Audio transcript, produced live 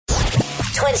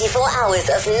24 hours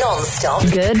of non-stop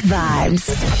good vibes.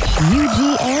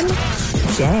 UGN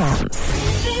Jams.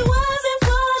 If it wasn't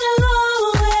for the Lord,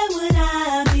 where would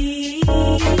I be?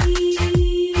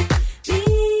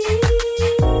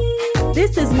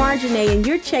 This is Marjanae, and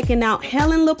you're checking out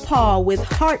Helen LaPaul with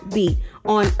Heartbeat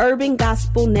on Urban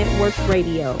Gospel Network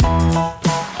Radio.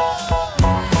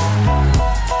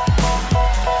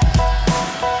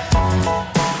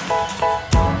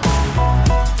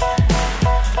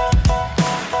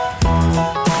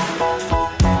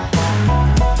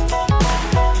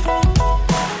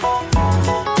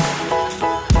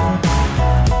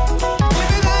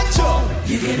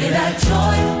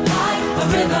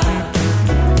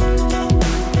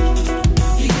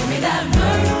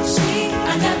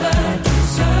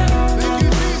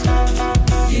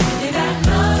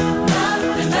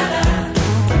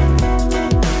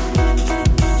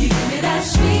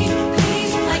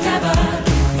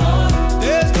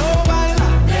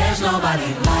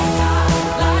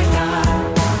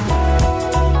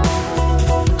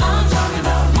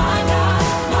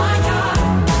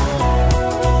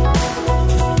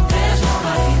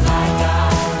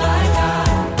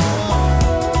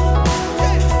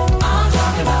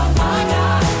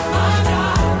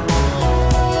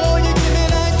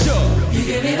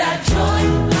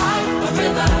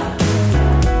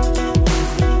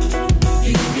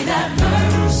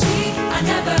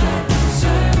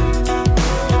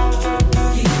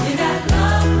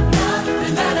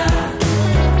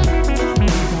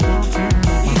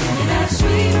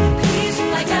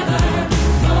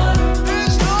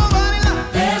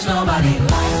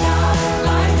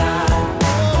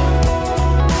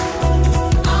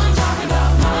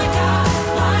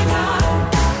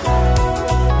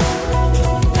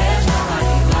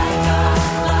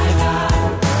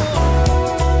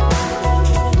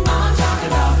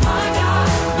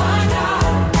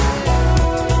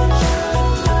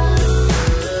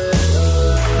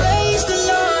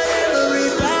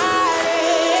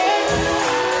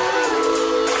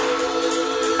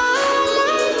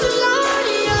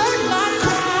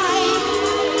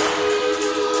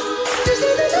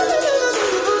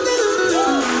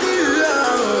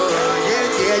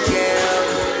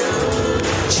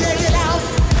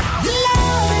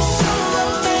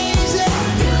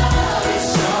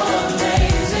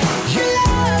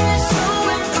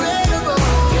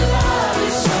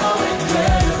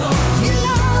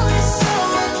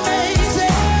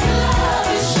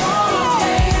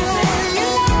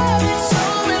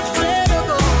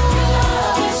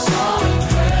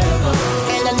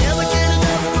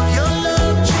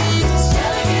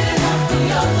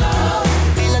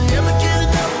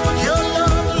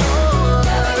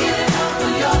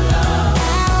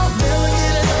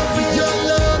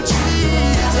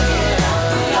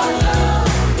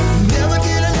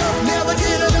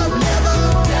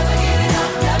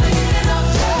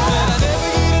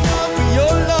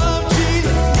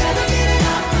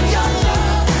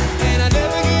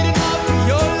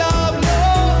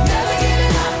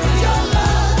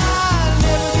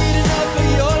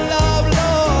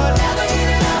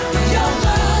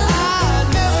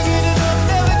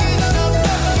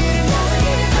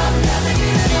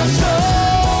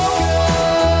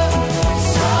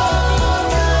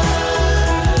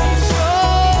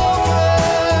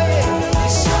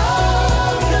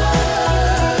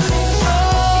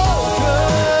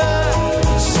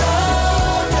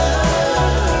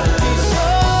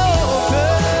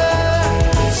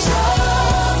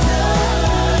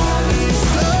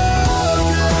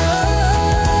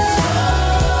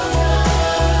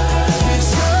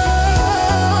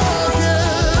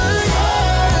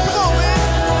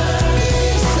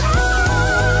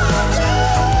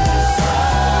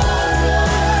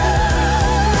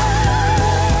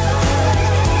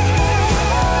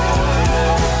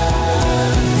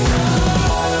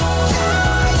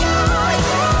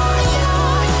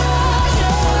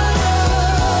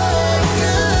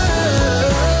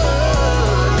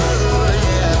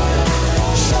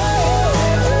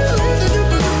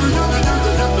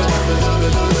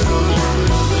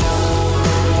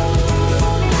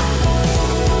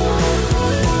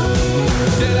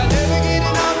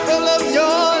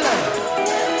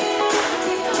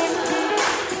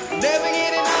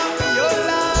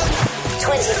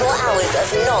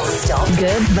 non-stop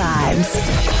good vibes.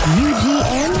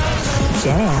 UGN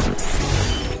Jams.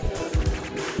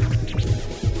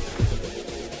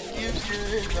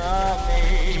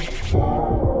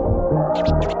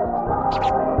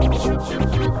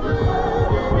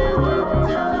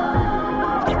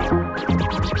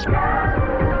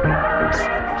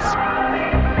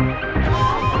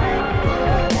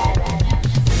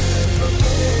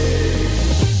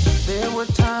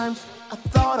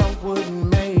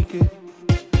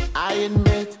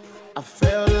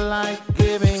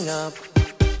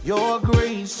 Your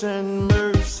grace and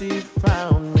mercy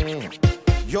found me.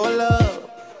 Your love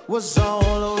was all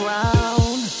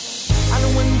around.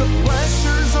 And when the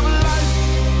pressures of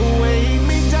life weighed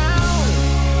me down,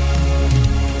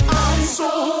 I'm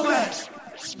so glad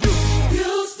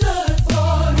you stood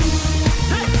for me.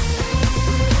 Hey.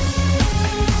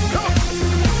 Come on.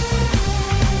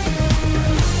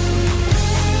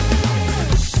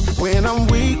 When I'm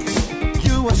weak,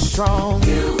 you are strong.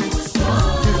 You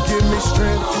give me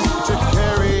strength to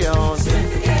carry on.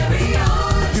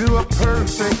 You are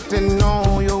perfect in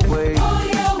all your ways.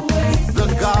 The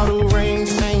God who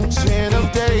reigns ancient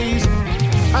of days.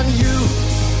 And you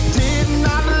did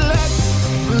not let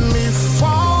me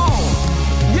fall.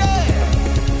 Yeah.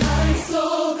 I'm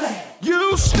so glad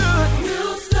you stood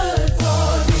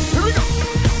for me. Here we go.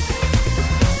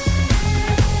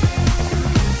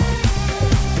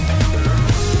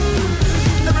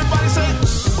 Everybody say it.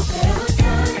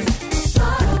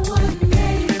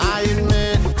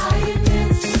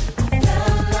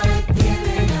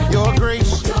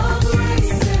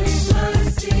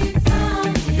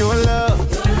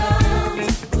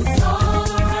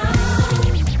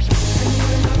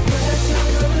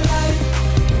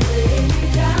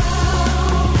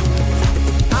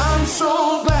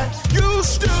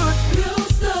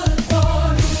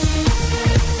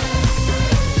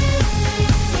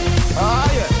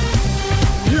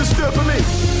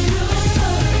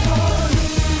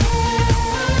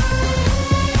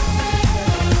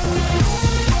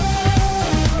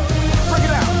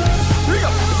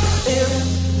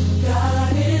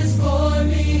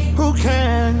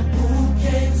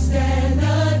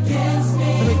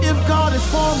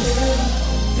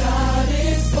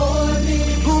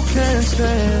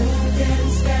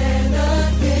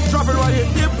 Drop it right here.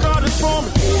 If God is for me,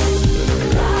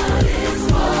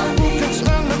 who can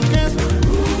stand against me?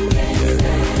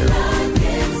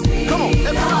 Come on,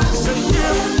 everybody say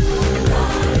yeah.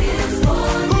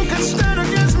 Who can stand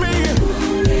against me?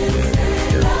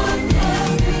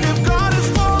 If God is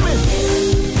for me,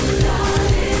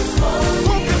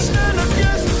 who can stand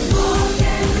against me?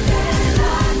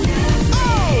 Oh,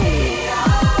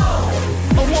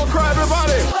 a war cry,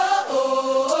 everybody.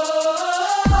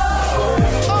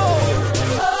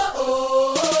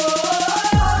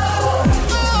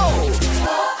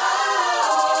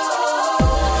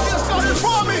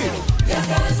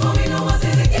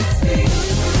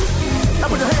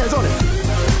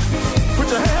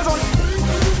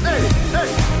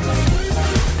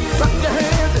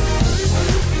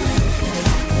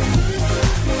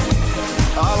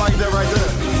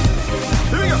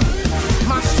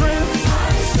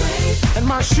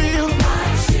 My shield,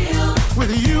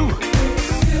 with you,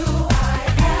 I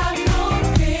have no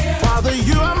fear. Father,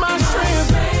 you are my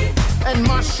strength, and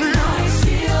my shield,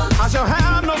 I shall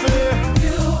have no fear.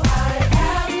 You, I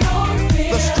have no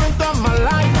fear. The strength of my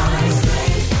life,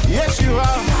 yes, you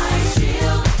are. My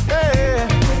shield, yeah.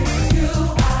 You,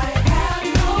 I have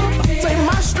no fear. Say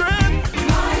my strength,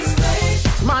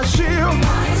 my shield,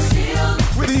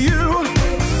 with you.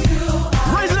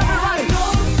 Raise it up, everybody.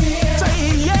 Say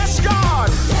yes, God.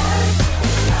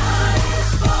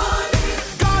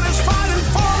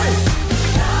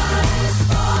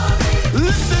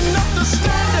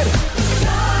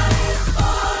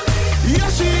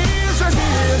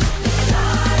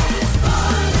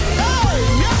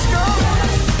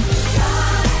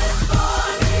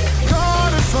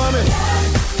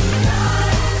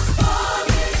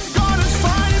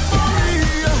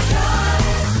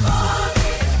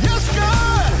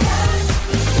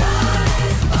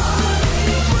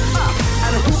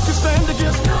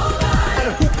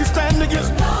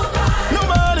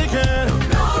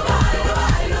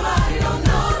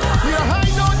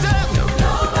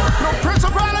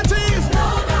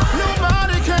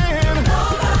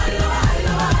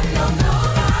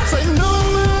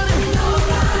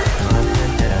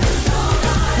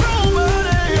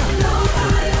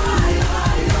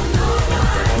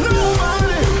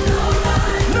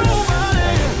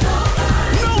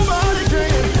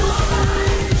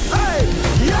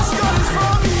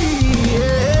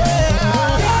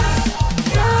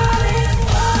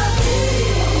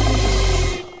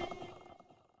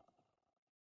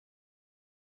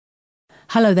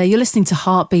 Hello there, you're listening to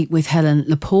Heartbeat with Helen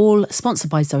LaPaul, sponsored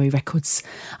by Zoe Records.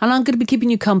 And I'm going to be keeping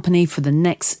you company for the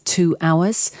next 2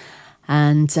 hours.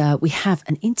 And we have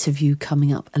an interview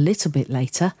coming up a little bit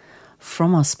later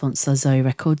from our sponsor, Zoe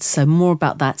Records. So more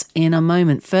about that in a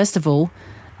moment. First of all,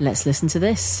 let's listen to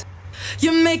this.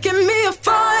 You're making me a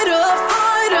fighter,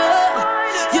 fighter.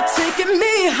 You're taking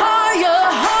me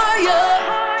higher,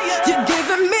 higher. You're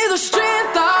giving me the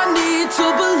strength I need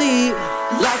to believe.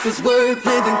 Like Life is worth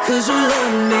living 'cause you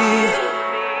love me.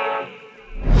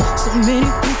 So many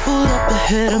people up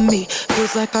ahead of me,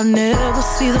 feels like I'll never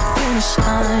see the finish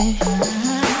line.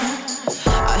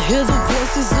 I hear the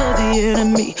voices of the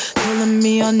enemy telling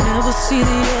me I'll never see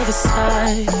the other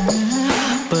side.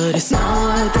 But it's not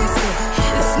what they say,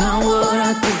 it's not what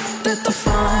I do that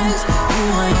defines who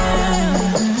I am.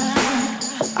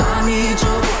 I need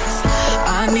your voice,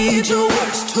 I need your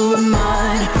words to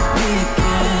remind me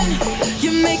again.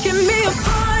 You're making me a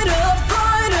fighter,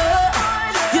 fighter.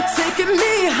 You're taking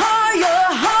me higher,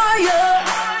 higher.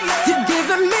 You're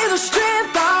giving me the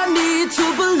strength I need to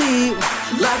believe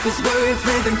life is worth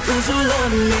living 'cause you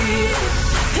love me.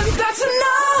 And that's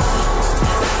enough,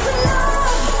 that's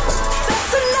enough,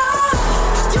 that's enough.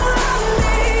 You love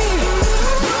me.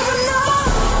 You're enough,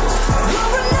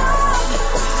 you're enough,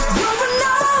 you're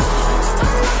enough,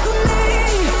 enough for me.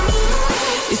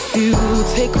 If you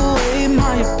take away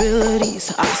my abilities,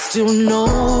 I still know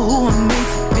who I'm meant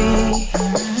to be.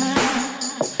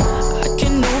 I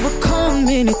can overcome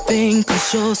anything 'cause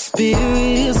your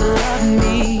spirit is alive in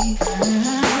me.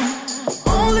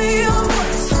 Only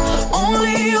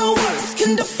your words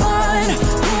can define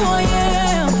who I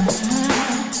am.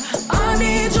 I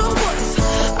need your voice,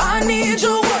 I need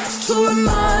your words to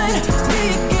remind me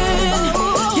again.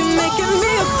 You're making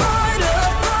me a fighter,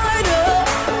 fighter.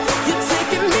 You're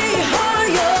taking me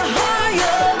higher,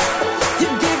 higher.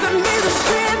 You're giving me the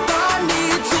strength I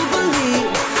need to believe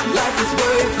life is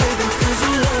worth living 'cause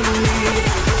you love me.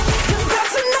 And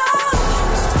that's enough,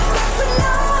 that's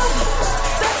enough,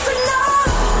 that's enough.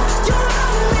 You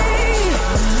love me.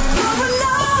 You're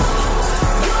enough,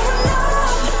 you're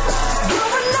enough,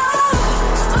 you're enough,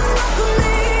 enough for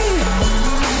me.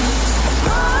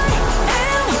 I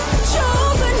am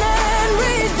chosen and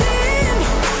redeemed.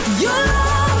 Your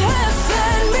love has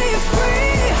set me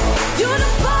free. You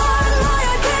define my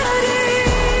identity.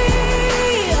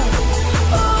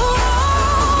 Oh,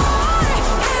 I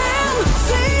am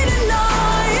seen and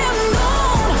I am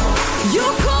known. You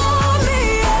call me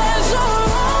as your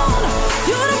own.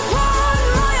 You define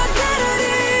my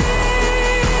identity.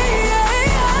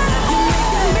 You're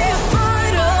making me a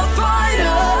fighter,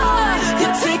 fighter.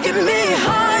 You're taking me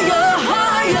higher,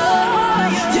 higher.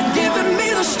 You're giving me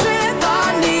the strength I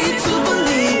need to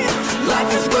believe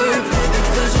life is worth living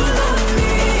 'cause you love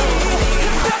me.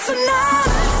 That's enough,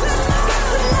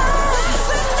 that's enough,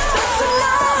 that's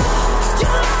enough. You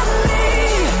love me.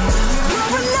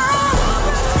 You're enough,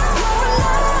 you're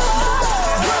enough,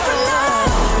 you're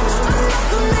enough, enough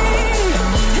for me.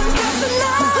 And that's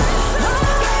enough,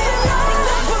 that's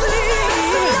enough for me.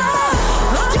 That's enough.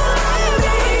 You love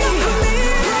me.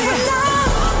 You're enough.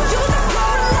 You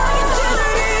define my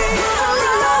identity. You're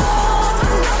enough,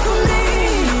 enough for me.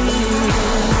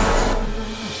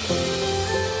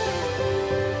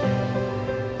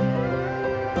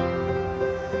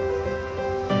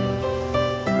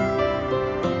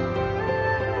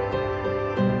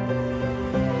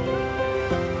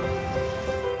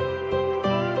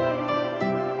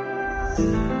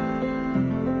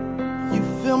 You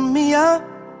fill me up,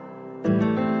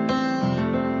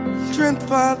 strength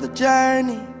for the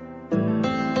journey,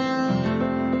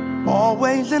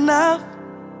 always enough.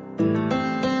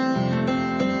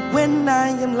 When I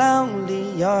am lonely,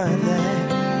 you're there.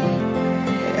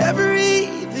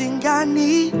 Everything I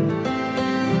need,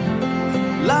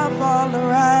 love all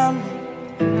around me.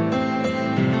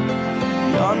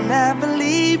 You'll never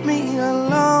leave me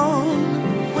alone.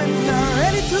 When I'm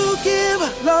ready to give,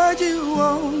 Lord, you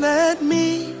won't let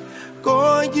me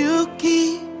go. You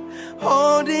keep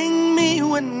holding me.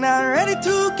 When I'm ready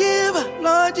to give,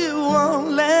 Lord, you won't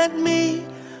let me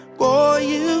go.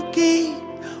 You keep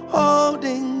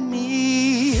holding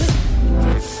me.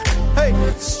 Hey,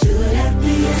 Stood at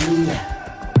the end,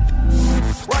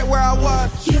 right where I was,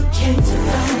 you came to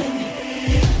find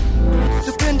me.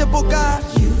 dependable God.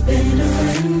 You've been a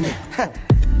friend,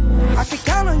 I can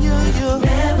count on you. You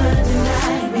never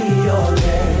denied me your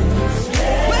love.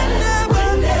 whenever.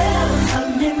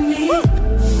 Come in me,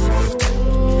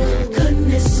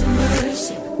 goodness and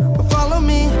mercy Follow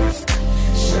me.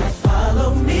 shall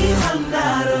follow me. I'm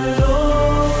not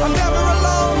alone. I'm never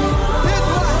alone. Here's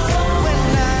why. When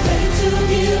I, Ready to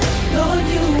give, Lord,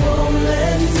 you won't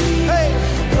let me hey,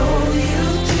 go. You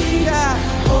keep yeah,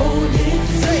 holding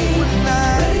say me. when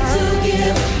Ready I to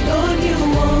give, Lord, you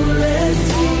won't let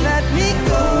me let me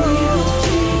go. go. You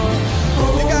keep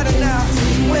You got it now.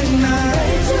 When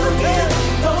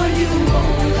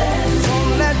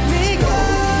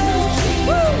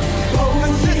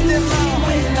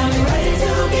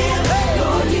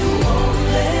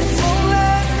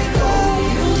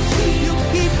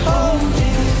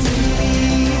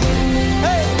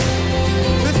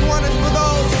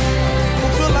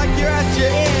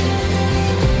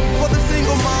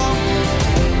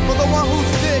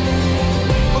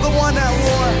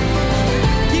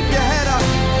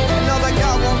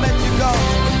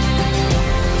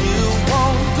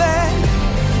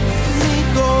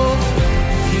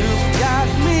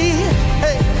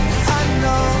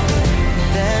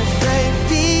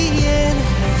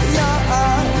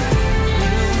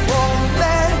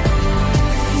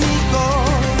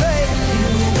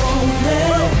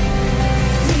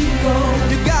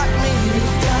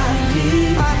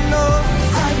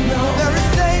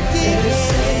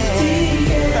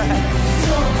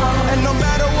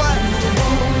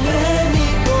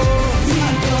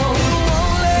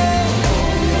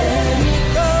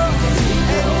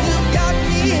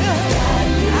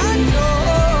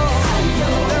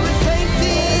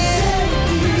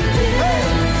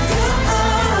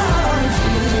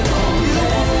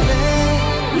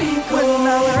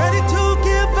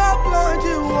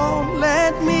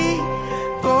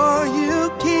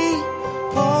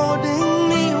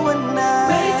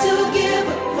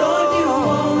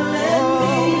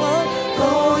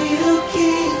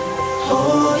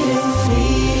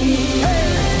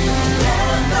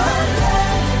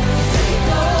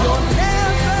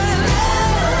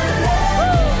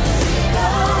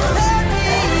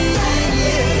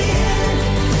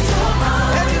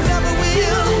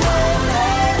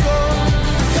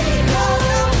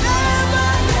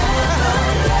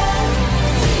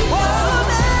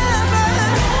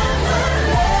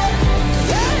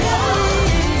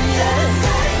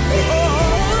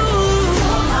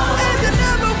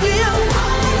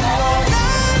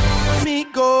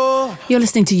You're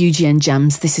listening to UGN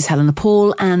Jams. This is Helen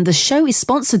Paul, and the show is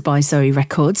sponsored by Zoe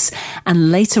Records.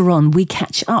 And later on, we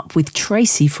catch up with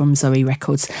Tracy from Zoe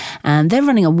Records, and they're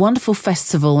running a wonderful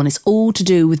festival, and it's all to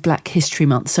do with Black History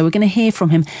Month. So we're going to hear from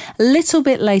him a little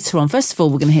bit later on. First of all,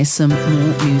 we're going to hear some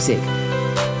more music.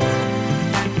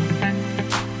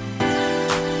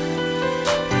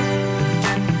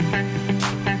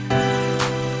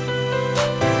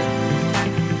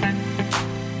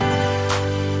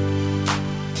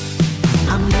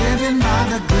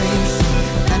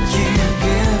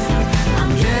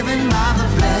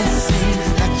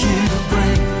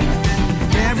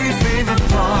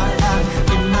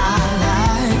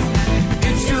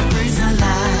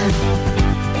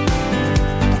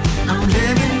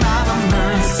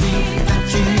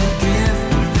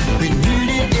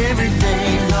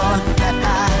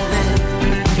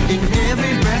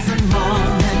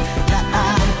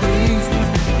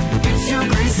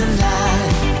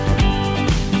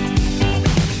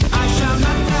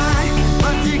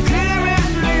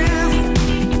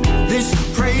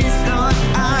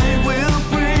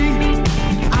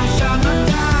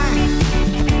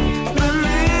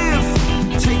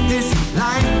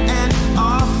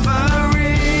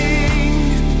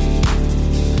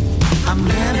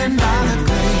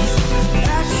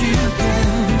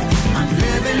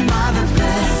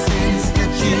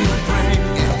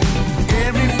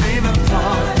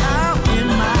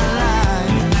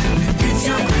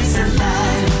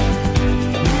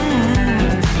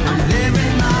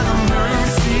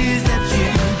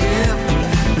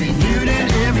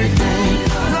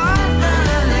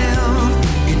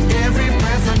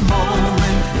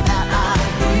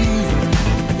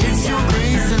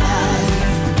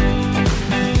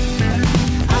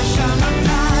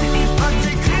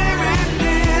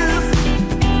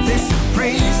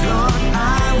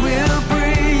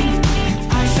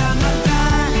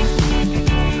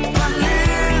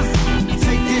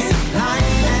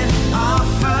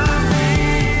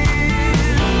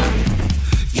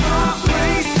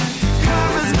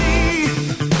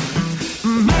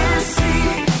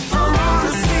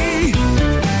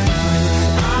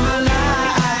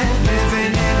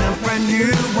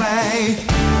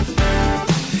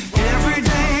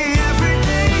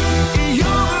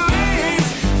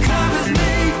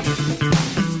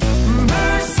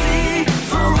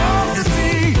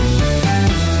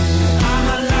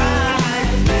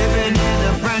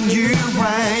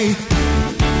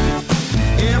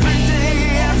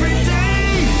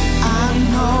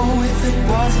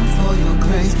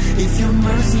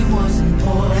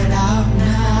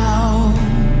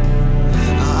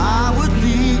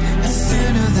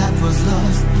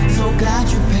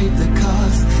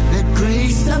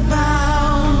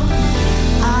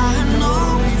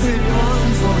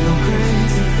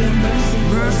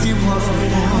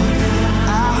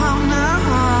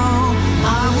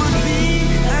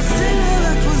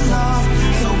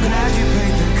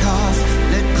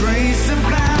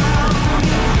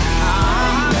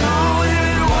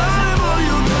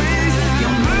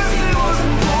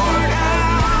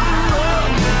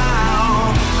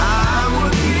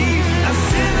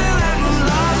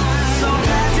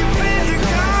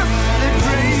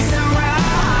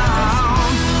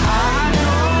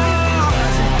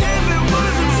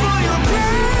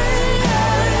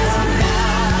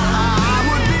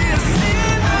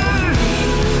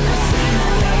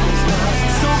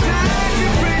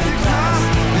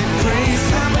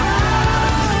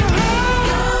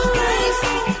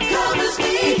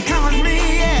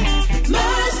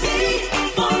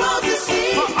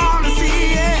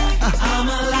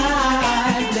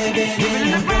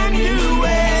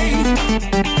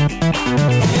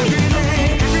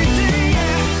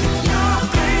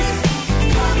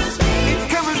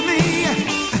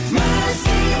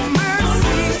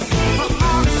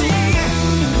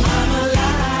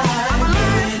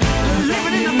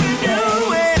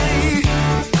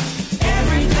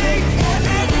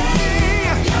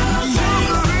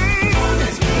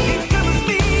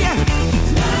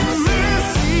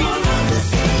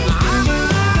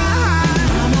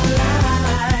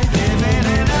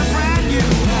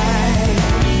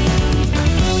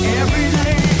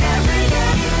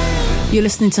 You're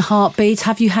listening to Heartbeat.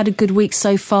 Have you had a good week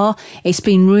so far? It's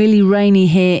been really rainy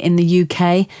here in the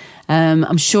UK.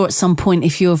 I'm sure at some point,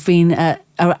 if you've been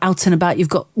out and about, you've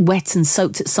got wet and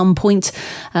soaked at some point.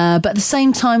 But at the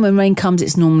same time, when rain comes,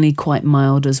 it's normally quite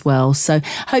mild as well. So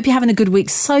hope you're having a good week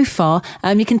so far.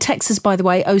 You can text us, by the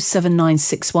way,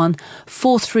 07961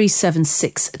 437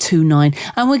 629.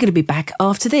 And we're going to be back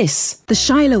after this. The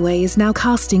Shiloh Way is now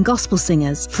casting gospel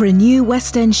singers for a new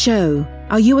West End show.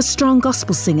 Are you a strong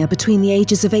gospel singer between the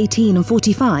ages of 18 and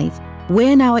 45?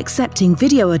 We're now accepting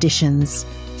video auditions.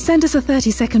 Send us a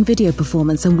 30-second video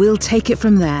performance and we'll take it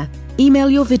from there. Email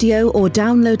your video or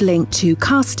download link to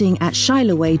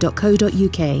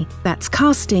casting@shiloh.co.uk. That's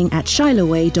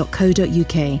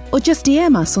casting@shiloh.co.uk. Or just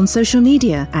DM us on social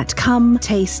media at Come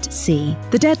Taste See.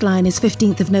 The deadline is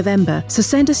 15th of November, so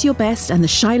send us your best and the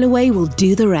Shiloh Way will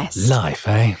do the rest. Life,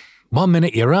 eh? 1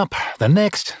 minute you're up, the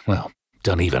next, well,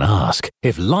 don't even ask.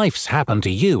 If life's happened to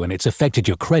you and it's affected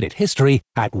your credit history,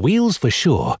 at Wheels for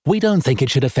Sure, we don't think it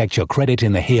should affect your credit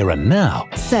in the here and now.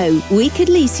 So, we could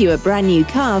lease you a brand new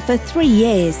car for 3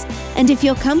 years. And if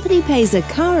your company pays a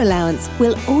car allowance,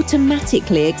 we'll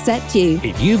automatically accept you.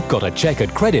 If you've got a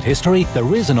checkered credit history,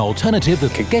 there is an alternative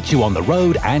that could get you on the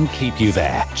road and keep you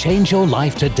there. Change your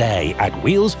life today at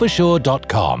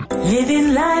wheelsforsure.com.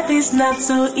 Living life is not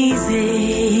so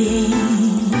easy.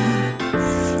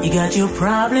 You got your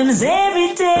problems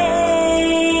every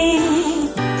day.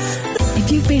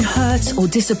 If you've been hurt or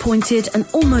disappointed and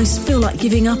almost feel like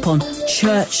giving up on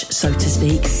church, so to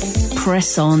speak,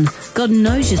 press on. God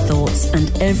knows your thoughts and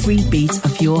every beat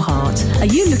of your heart. Are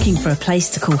you looking for a place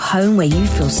to call home where you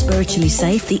feel spiritually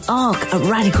safe? The Ark at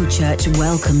Radical Church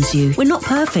welcomes you. We're not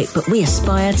perfect, but we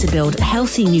aspire to build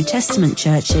healthy New Testament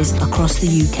churches across the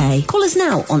UK. Call us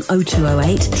now on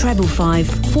 0208 555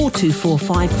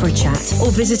 4245 for a chat,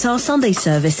 or visit our Sunday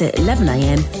service at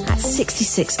 11am at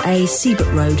 66A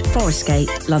Seabrook Road, Forest Gate,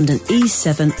 London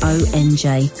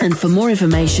E70NJ. And for more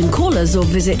information, call us or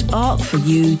visit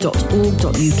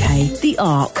arkforyou.org.uk. The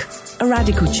Ark, a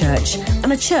radical church,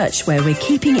 and a church where we're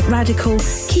keeping it radical,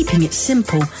 keeping it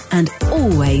simple, and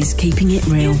always keeping it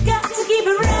real. You got to keep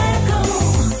it radical.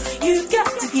 You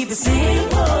got to keep it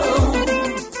simple.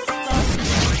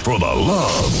 For the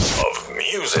love of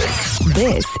music.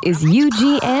 This is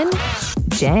UGN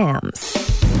Jams.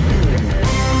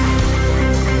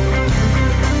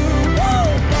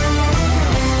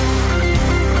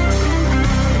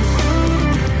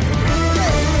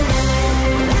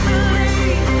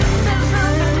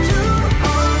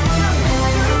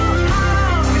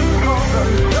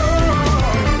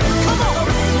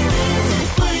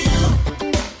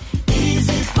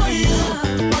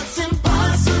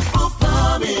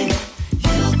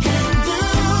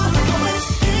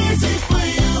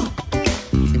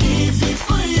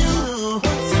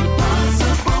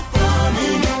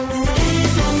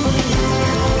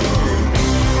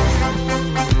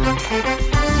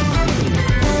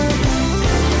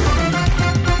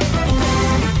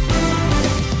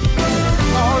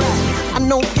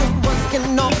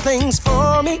 Things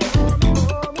for me.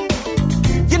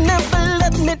 You never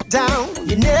let me down.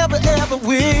 You never ever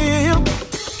will.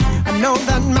 I know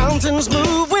that mountains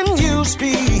move when you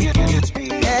speak.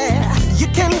 Yeah, you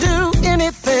can do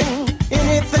anything,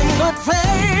 anything but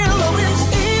fail. Oh, it's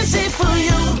easy for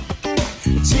you.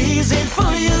 It's easy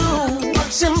for you.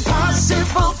 What's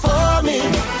impossible for me,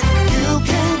 you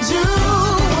can do.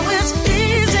 Oh, it's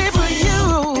easy for you.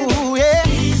 Yeah,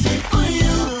 easy for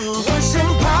you. What's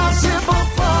impossible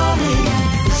for me,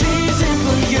 it's easy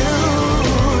for you.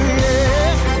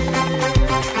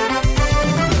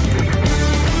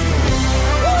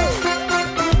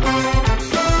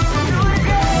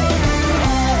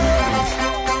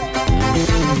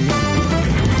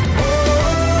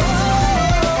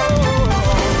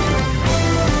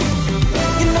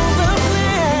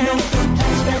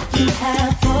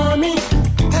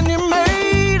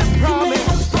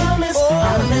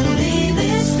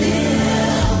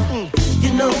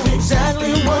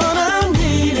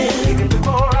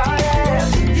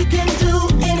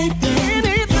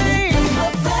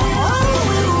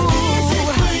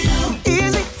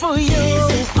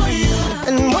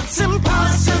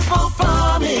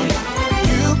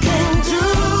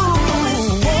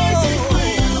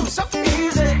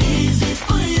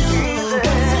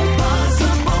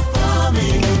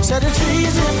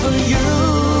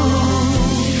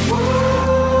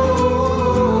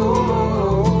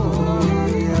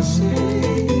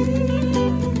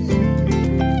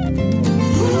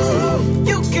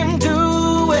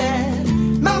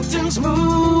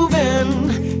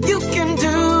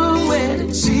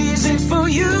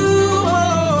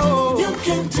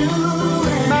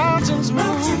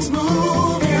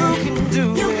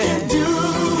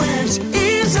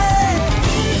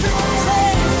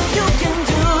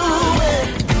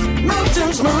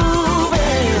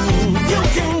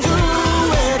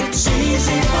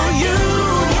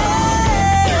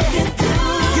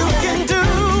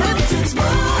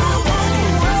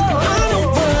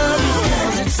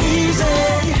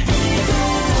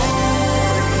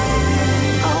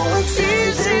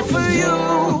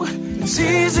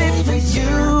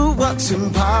 what's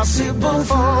impossible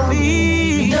for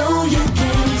me. No, you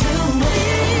can do it.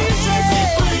 Easy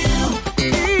for you.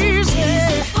 Easy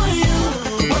for you.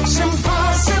 What's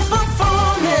impossible for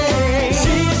me. It's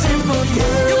easy for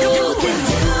you. You can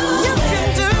do it. You can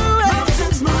do it.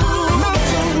 Mountains move.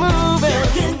 Mountains moving.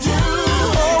 You can do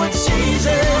it. Oh, it's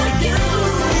easy.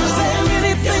 Is there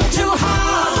anything too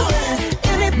hard?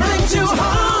 Anything too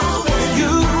hard for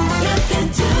you? You can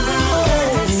do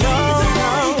it. No,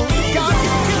 God,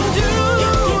 you can do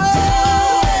it.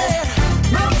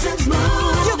 Mountains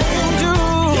move. You can do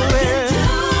it.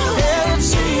 Yeah,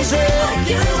 it's easy. I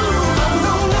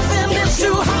know nothing is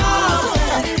too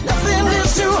hard. Nothing is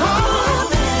too hard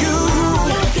for you.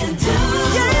 You can do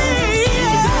it.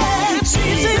 Yeah, it's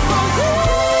easy for you.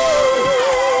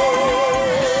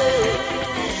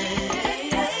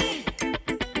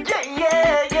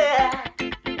 Yeah, yeah.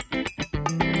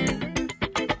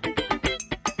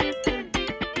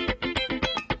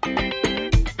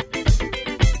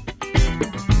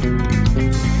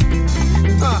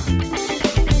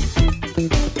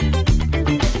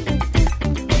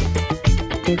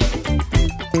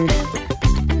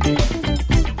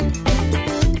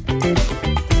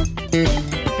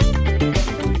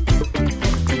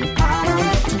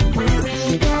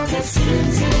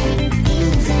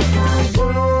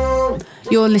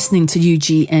 You're listening to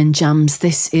UGN Jams.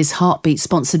 This is Heartbeat,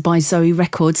 sponsored by Zoe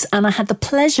Records, and I had the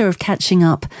pleasure of catching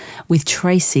up with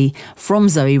Tracy from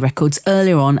Zoe Records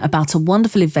earlier on about a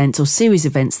wonderful event or series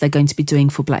of events they're going to be doing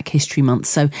for Black History Month.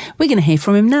 So we're going to hear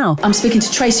from him now. I'm speaking to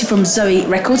Tracy from Zoe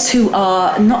Records, who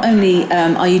are not only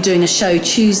are you doing a show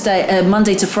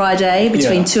Monday to Friday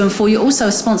between 2 and 4, you're also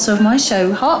a sponsor of my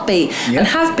show, Heartbeat, and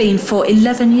have been for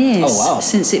 11 years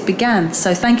since it began.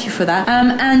 So thank you for that.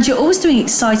 And you're always doing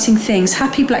exciting things.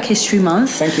 Happy Black History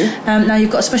Month. Thank you. Now you've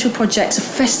got a special project, a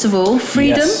festival,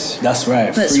 Freedom. Yes, that's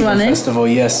right. That's Freedom running. Festival,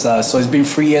 yes. So it's been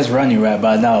 3 years running right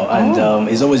by now, and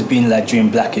it's always been like during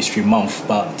Black History Month.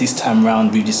 But this time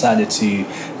around, we decided to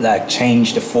like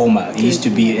change the format. It used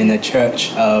to be in a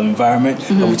church environment,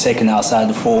 but we've taken it outside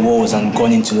the four walls and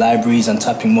gone into libraries and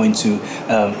tapping more into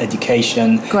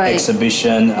education,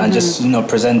 exhibition, and just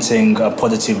presenting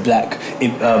positive Black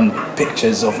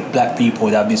pictures of Black people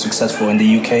that have been successful in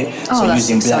the UK. So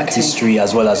using Black history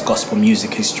as well as gospel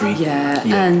music history.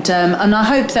 And I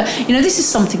hope that this is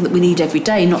something that we need every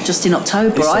day, not just in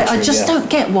October. I just don't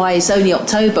get why it's only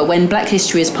October when Black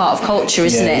history is part of culture,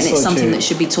 isn't it? And it's something that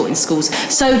should be taught in schools.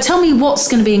 So tell me what's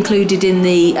going to be included in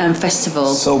the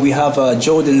festival. So we have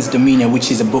Jordan's Demeanor,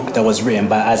 which is a book that was written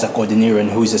by Isaac Ordiniran,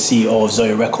 who is the CEO of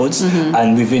Zoe Records.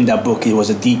 And within that book, it was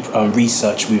a deep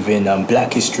research within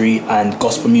Black history and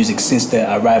gospel music since the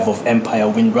arrival of Empire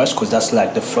Windrush, because that's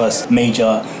like the first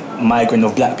major migrant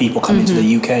of Black people coming to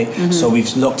the UK. So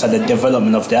we've looked at the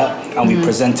development of that, and we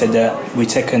presented that. We've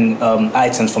taken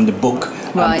items from the book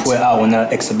and put it out on an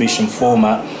exhibition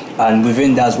format. And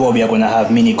within that as well, we are going to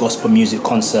have mini gospel music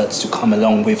concerts to come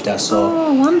along with that.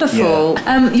 So, wonderful.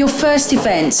 Yeah. Your first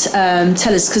event,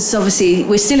 tell us, because obviously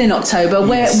we're still in October.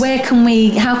 How can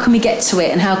we get to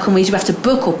it, and how can we? Do we have to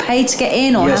book or pay to get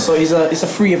in? Or so it's a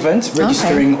free event,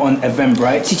 registering on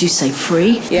Eventbrite. Did you say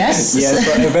free? Yes. So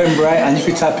Eventbrite, and if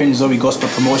you type in Zoe Gospel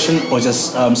Promotion or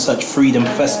just search Freedom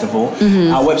Festival,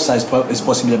 our website is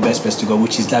possibly the best place to go,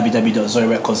 which is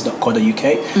www.zoerecords.co.uk.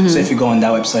 So if you go on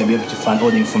that website, you'll be able to find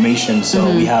all the information. So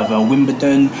we have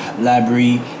Wimbledon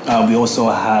Library. We also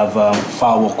have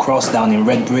Farwell Cross down in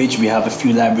Redbridge. We have a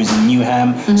few libraries in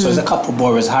Newham. So there's a couple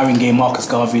boroughs. Haringey, Marcus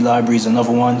Garvey Library is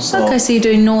another one. So so you're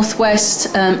doing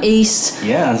northwest, east,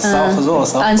 and south as well.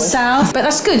 South. But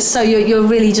that's good. So you're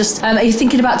really just. Are you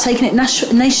thinking about taking it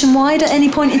nationwide at any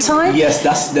point in time? Yes,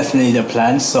 that's definitely the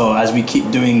plan. So as we keep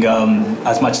doing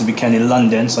as much as we can in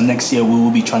London, so next year we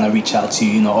will be trying to reach out to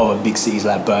other big cities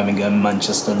like Birmingham,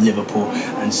 Manchester, Liverpool,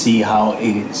 and see how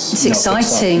it's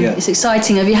exciting. It's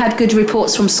exciting. Have you had good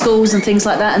reports from schools and things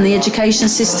like that, and the education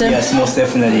system? Yes, most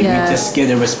definitely. We just get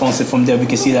a response from there. We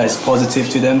can see that it's positive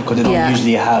to them, because they don't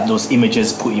usually have those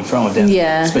images put in front of them,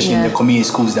 especially in the community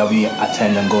schools that we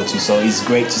attend and go to. So it's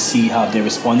great to see how they're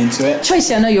responding to it.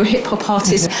 Tracy, I know you're a hip hop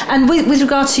artist, and with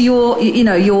regard to your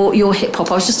hip hop,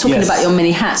 I was just talking about your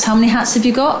mini hats. How many hats have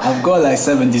you got? I've got like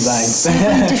 7 designs.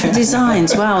 7 different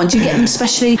designs. Wow. And do you get them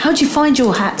specially? How do you find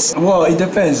your hats? Well, it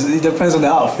depends. It depends on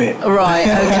the outfit. Right.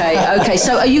 Okay.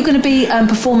 So are you going to be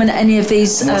performing at any of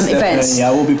these events? Yeah,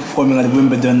 I will be performing at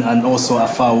Wimbledon and also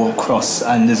at Firewall Cross.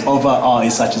 And there's other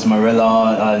artists such as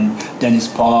Marilla and Dennis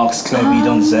Parks, Claire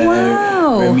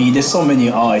Donzel, Remy. There's so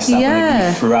many artists that are going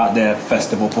to be throughout their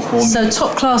festival performing. So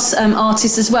top class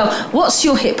artists as well. What's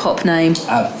your hip hop name?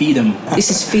 Feed 'em. This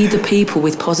is Feed the People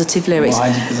with positive lyrics.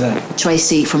 100%.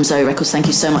 Tracy from Zoe Records, thank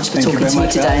you so much for talking to me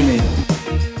today.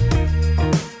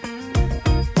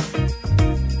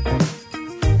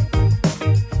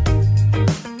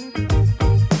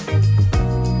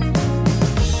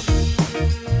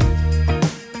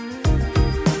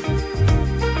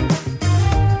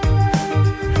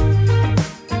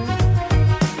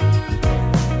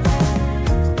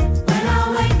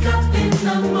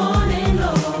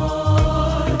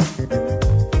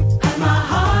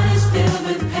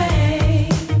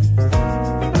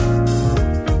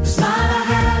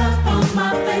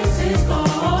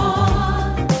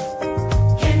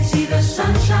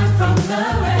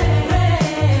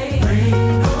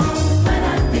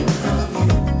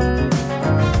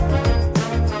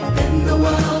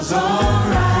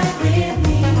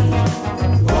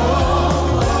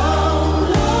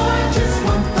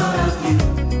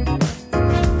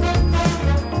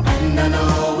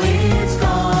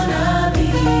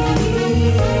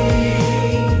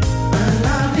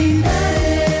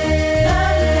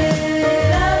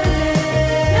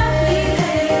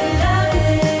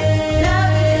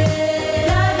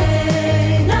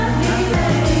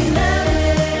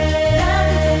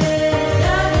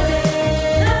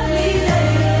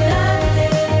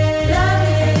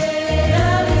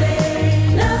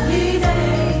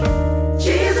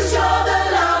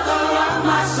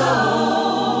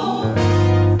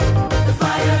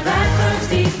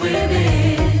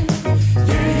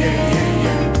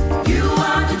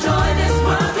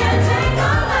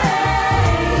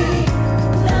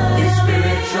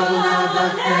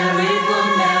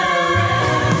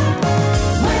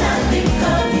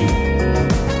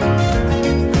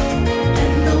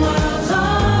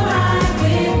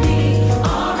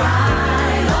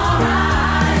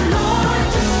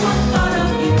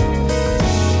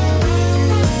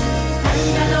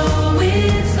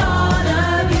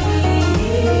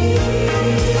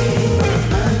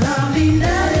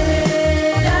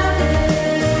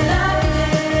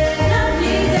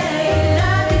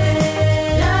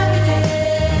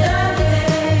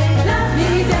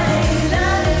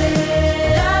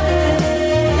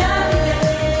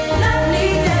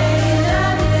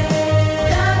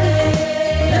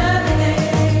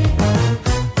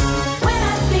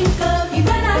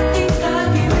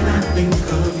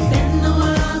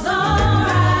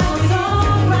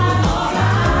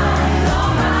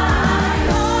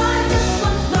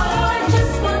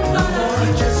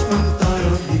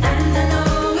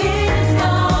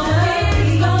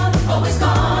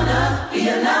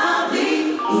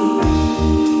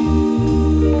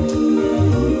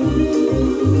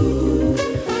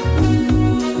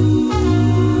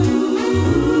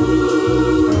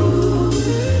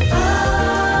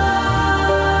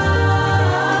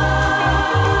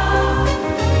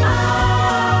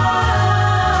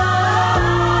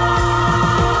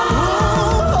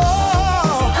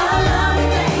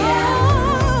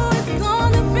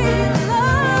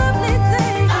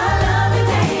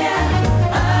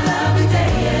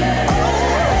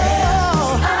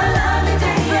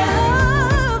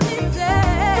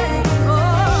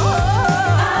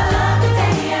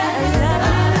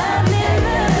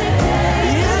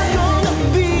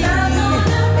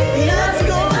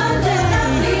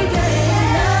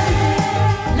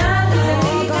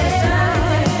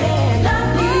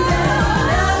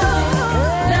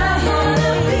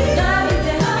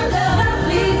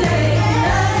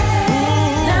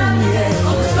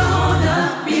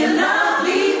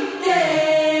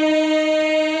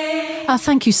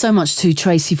 Thank you so much to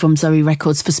Tracy from Zoe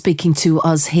Records for speaking to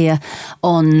us here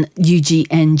on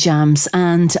UGN Jams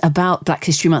and about Black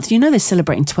History Month. You know they're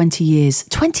celebrating 20 years.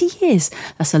 20 years!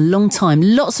 That's a long time.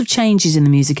 Lots of changes in the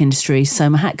music industry, so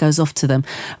my hat goes off to them.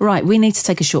 Right, we need to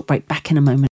take a short break. Back in a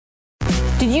moment.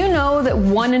 Did you know that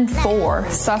 1 in 4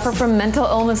 suffer from mental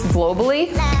illness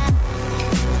globally?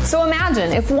 So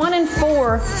imagine if 1 in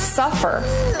 4 suffer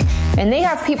and they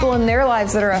have people in their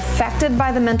lives that are affected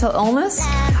by the mental illness,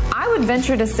 I would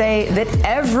venture to say that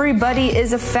everybody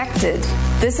is affected.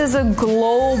 This is a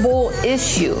global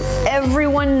issue.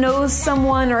 Everyone knows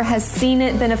someone or has seen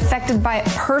it, been affected by it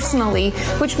personally,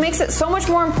 which makes it so much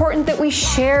more important that we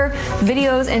share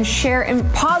videos and share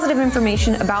positive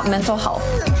information about mental health.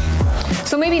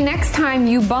 So maybe next time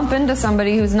you bump into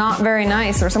somebody who's not very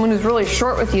nice or someone who's really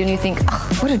short with you and you think,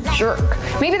 oh, what a jerk.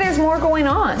 Maybe there's more going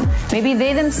on. Maybe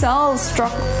they themselves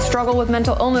struggle with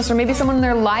mental illness, or maybe someone in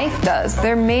their life does.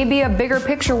 There may be a bigger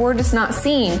picture we're just not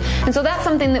seeing. And so that's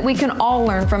something that we can all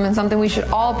learn from and something we should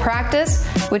all practice,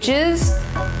 which is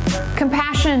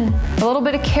compassion, a little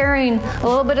bit of caring, a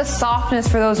little bit of softness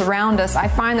for those around us. I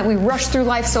find that we rush through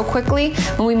life so quickly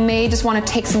when we may just want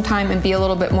to take some time and be a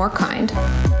little bit more kind.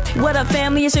 What up,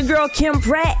 family? It's your girl, Kim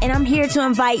Pratt, and I'm here to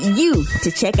invite you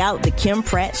to check out The Kim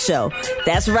Pratt Show.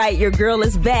 That's right, your girl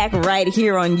is back right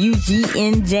here on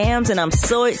UGN Jams, and I'm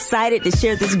so excited to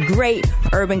share this great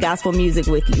urban gospel music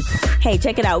with you. Hey,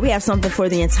 check it out. We have something for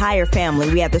the entire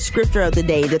family. We have the scripture of the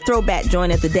day, the throwback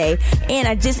joint of the day, and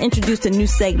I just introduced a new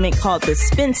segment called The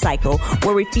Spin Cycle,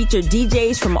 where we feature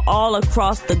DJs from all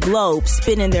across the globe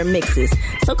spinning their mixes.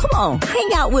 So come on, hang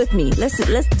out with me. Let's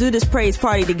do this praise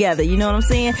party together. You know what I'm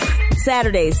saying?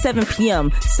 Saturdays, 7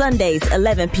 p.m., Sundays,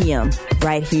 11 p.m.,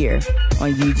 right here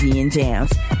on UGN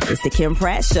Jams. It's The Kim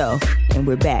Pratt Show, and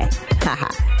we're back.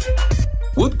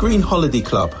 Wood Green Holiday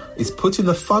Club is putting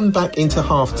the fun back into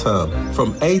half term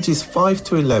from ages 5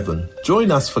 to 11.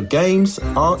 Join us for games,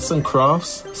 arts and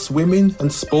crafts, swimming and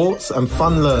sports and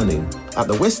fun learning at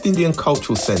the West Indian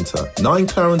Cultural Centre, 9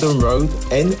 Clarendon Road,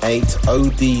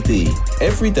 N8ODD.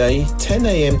 Every day, 10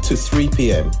 a.m. to 3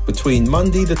 p.m. between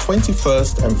Monday the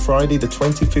 21st and Friday the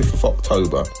 25th of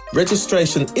October.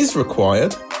 Registration is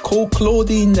required. Call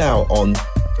Claudine now on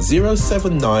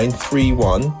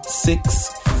 07931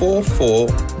 644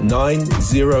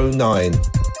 909.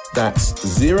 That's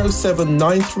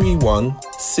 07931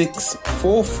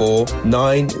 644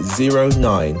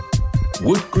 909.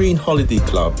 Wood Green Holiday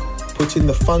Club, putting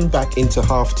the fun back into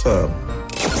half term.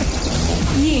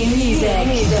 New music.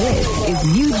 This is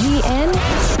UGN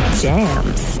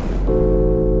Jams.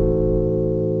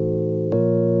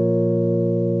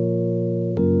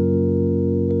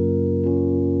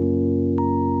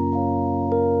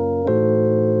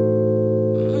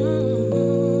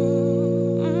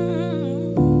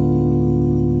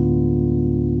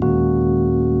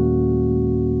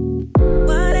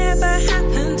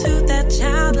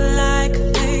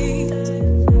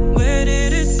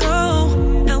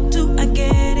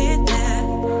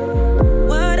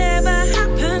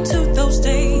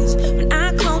 When I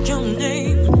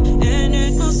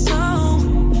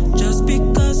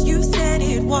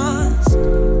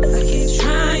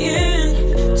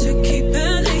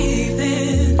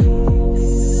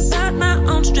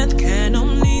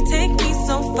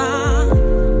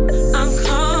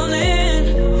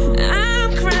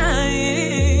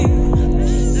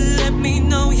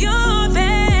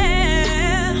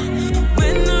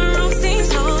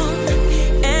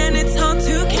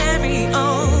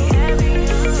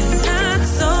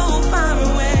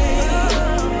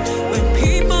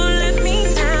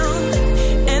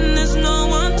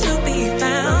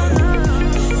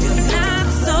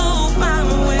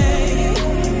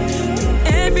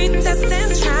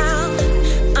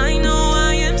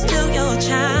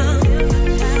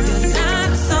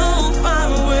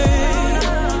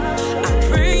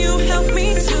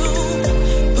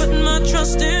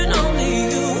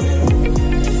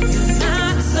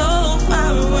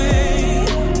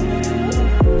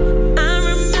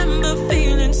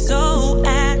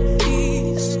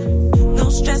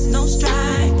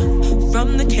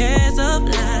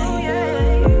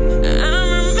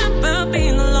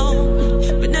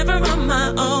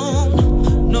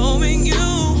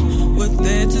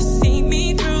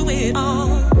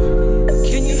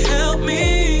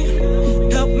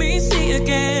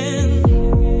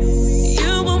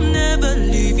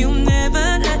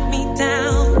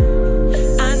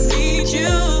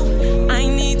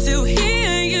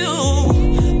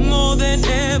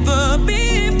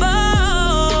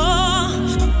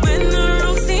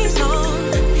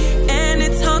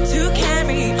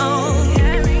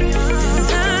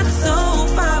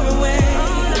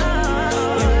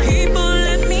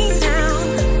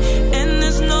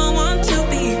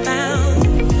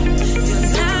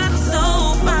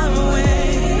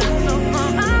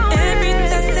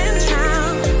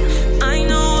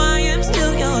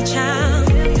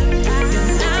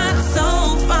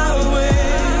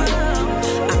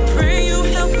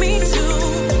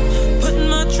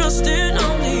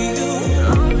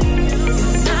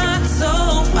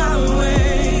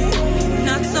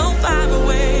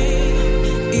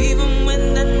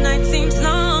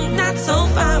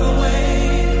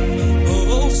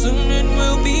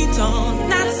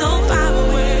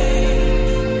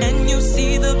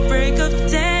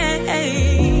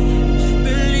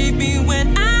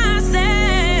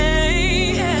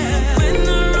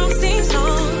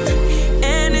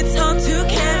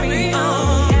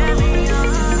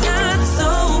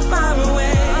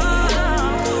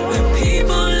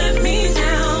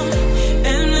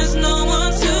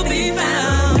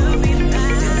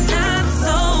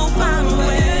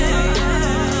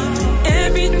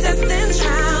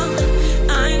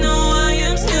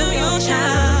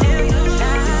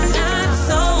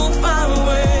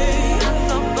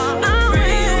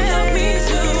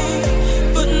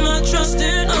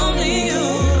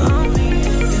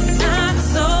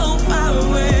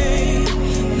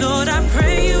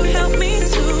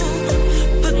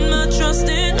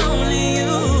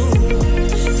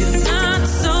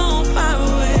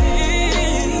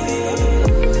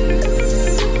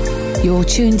You're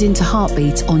tuned into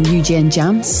Heartbeat on UGN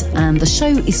Jams, and the show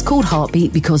is called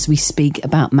Heartbeat because we speak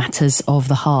about matters of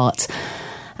the heart.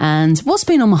 And what's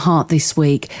been on my heart this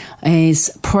week is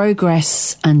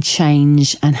progress and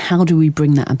change, and how do we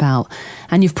bring that about?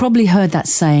 And you've probably heard that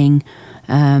saying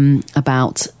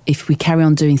about if we carry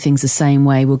on doing things the same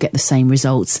way, we'll get the same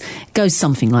results. It goes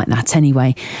something like that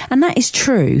anyway. And that is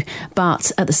true.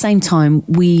 But at the same time,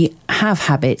 we have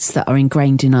habits that are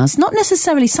ingrained in us. Not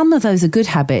necessarily, some of those are good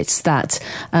habits that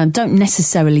don't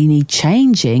necessarily need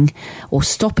changing or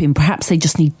stopping. Perhaps they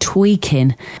just need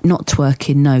tweaking. Not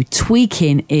twerking, no.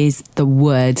 Tweaking is the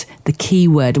word, the key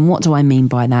word. And what do I mean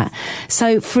by that?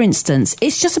 So, for instance,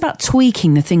 it's just about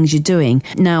tweaking the things you're doing.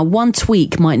 Now, one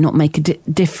tweak might not make a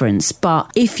difference,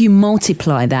 but if you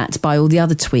multiply that by all the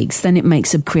other tweaks, then it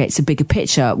creates a bigger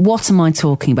picture. What am I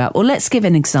talking about? Well, let's give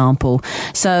an example.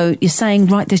 So you're saying,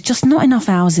 right, there's just not enough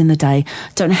hours in the day.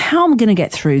 Don't know how I'm going to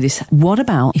get through this. What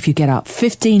about if you get up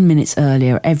 15 minutes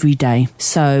earlier every day?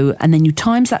 So, and then you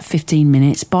times that 15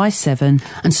 minutes by 7,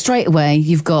 and straight away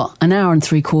you've got an hour and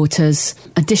 3/4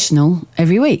 additional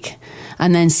every week.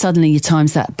 And then suddenly you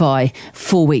times that by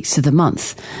 4 weeks of the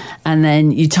month. And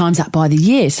then you times that by the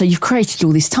year. So you've created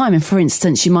all this time. And for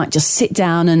instance, you might just sit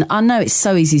down, and I know it's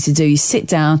so easy to do. You sit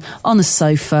down on the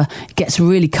sofa, it gets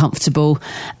really comfortable,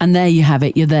 and there you have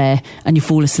it. You're there and you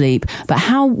fall asleep. But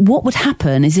what would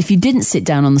happen is if you didn't sit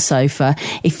down on the sofa,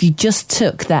 if you just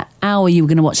took that hour you were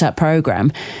going to watch that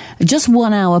program, just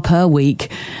 1 hour per week,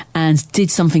 and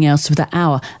did something else with that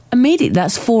hour, immediately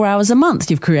that's 4 hours a month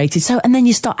you've created. So, and then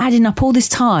you start adding up all this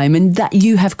time and that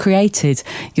you have created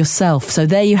yourself. So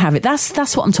there you have it. That's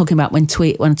what I'm talking about when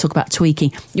I talk about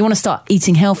tweaking. You want to start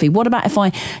eating healthy. What about if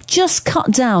I just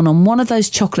cut down on one of those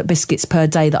chocolate biscuits per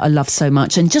day that I love so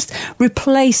much, and just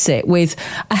replace it with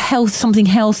something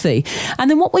healthy?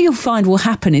 And then what you'll find will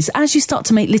happen is, as you start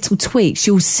to make little tweaks,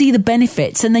 you'll see the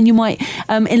benefits, and then you might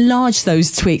enlarge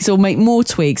those tweaks or make more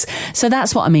tweaks. So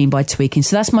that's what I mean by tweaking.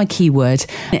 So that's my key word.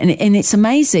 And it's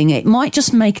amazing. It might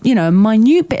just make, a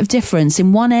minute bit of difference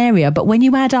in one area, but when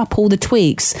you add up all the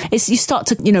tweaks, you start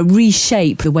to,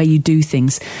 reshape the way you do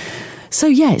things. So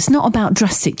yeah, it's not about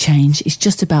drastic change. It's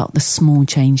just about the small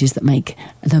changes that make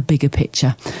the bigger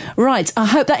picture. Right. I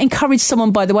hope that encouraged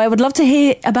someone, by the way. I would love to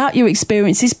hear about your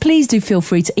experiences. Please do feel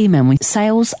free to email me,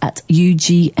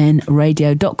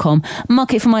 sales@ugnradio.com.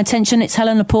 Mark it for my attention. It's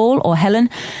Helen LaPaul, or Helen.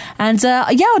 And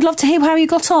I'd love to hear how you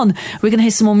got on. We're going to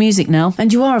hear some more music now.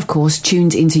 And you are, of course,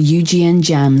 tuned into UGN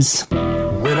Jams.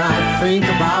 When I think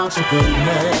about your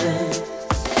goodness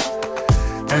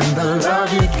and the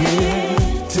love you give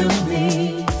to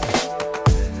me,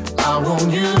 I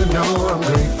want you to know I'm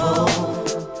grateful,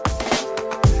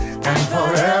 and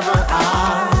forever I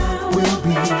will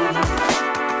be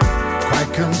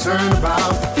quite concerned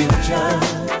about the future,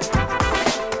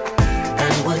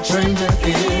 and would change it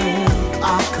if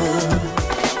I could.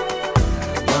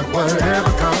 But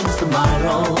whatever comes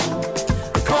tomorrow,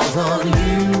 because of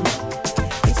you,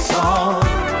 it's all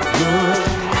good.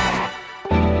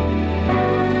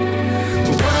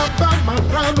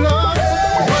 Problems?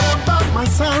 What about my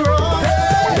sorrows?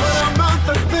 What about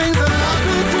the things that I've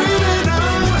been dreaming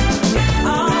of? It's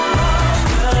all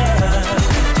good.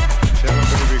 Tell me,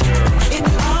 baby girl.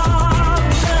 It's all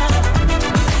good. It's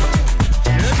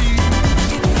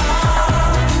all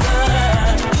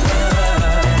good.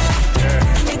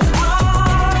 It's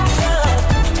all good.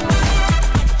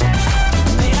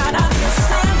 May not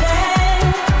understand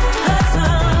it, hurt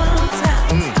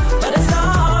sometimes, but it's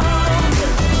all.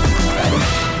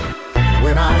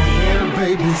 When I hear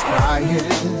babies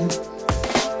crying,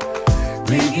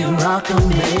 leave you rock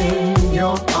 'em in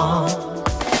your arms.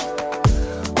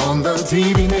 On the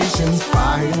TV nation's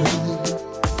fire,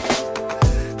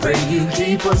 pray you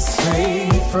keep us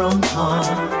safe from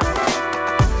harm.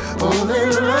 Only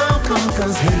love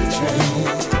conquers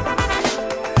hatred.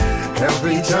 Help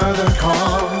each other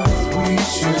cause we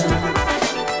should.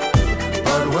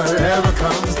 But whatever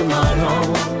comes tomorrow,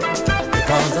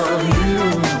 because of you,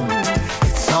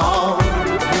 all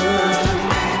good.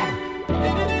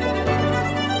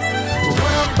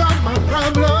 What about my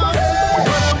problems?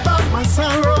 What about my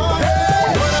sorrows?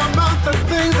 What about the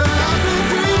things that I've been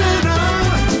dreaming of?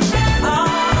 It's all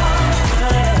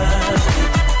good.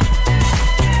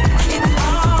 It's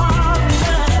all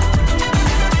good.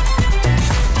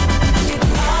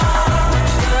 It's all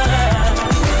good.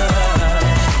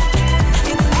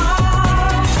 It's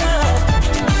all good.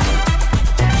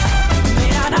 May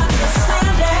not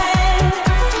understand it,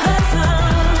 hurt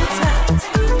sometimes,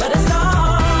 but it's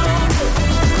all good.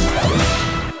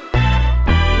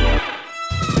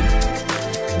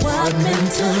 What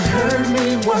meant to hurt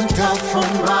me worked out for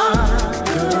my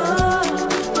good.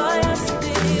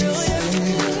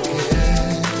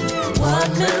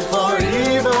 meant for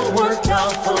evil worked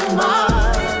out for my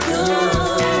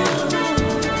good.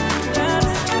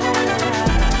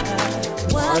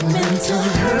 What meant to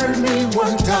hurt me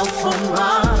worked out for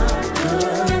my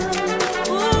good.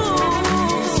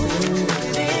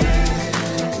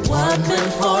 What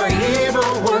meant for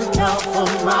evil worked out for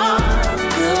my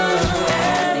good.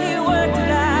 He worked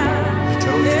it out.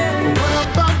 What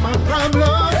about my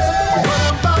problems? What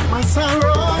about my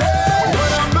sorrows?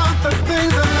 What about the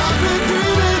things that I've been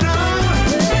dreaming of?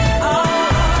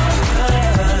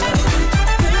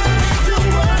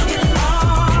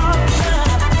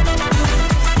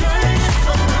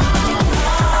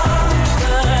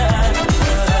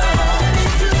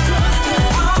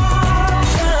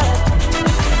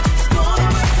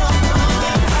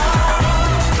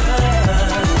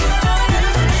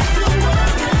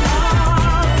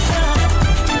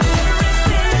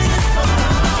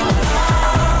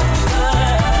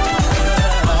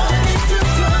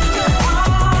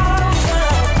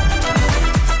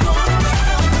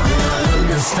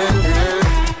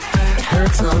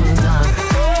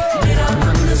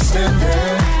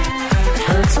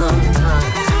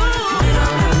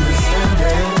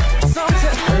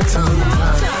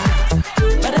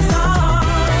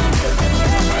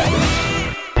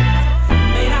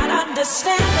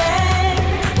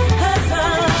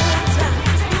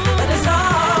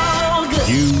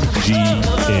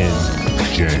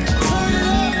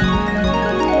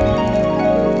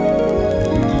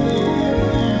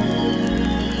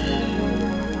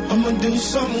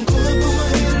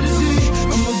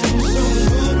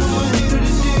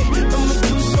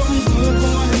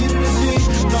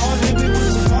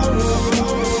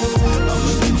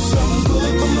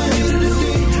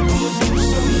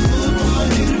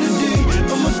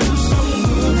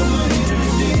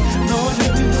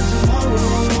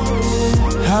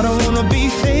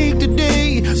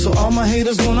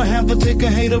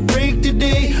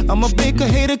 I'ma bake a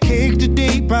hater cake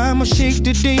today, buy him a shake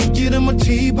today, get him a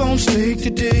T-bone steak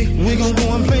today. We gon'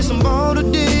 go and play some ball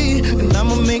today, and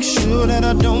I'ma make sure that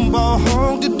I don't ball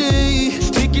hog today.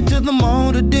 Take you to the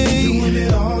mall today, doing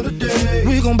it all today.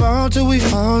 We gon' ball till we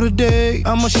fall today.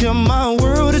 I'ma share my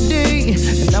world today,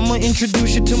 and I'ma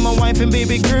introduce you to my wife and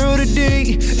baby girl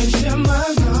today, and share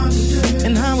my God today,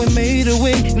 and how we made a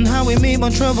way, and how we made my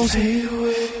troubles fade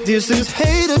away. This is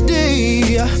hater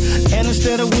day, and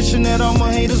instead of wishing that all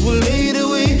my haters will laid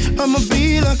away, I'ma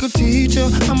be like a teacher,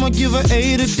 I'ma give her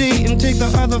A today and take the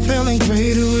other failing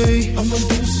grade away. I'ma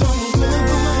do something good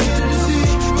for my hater today.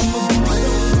 I'ma do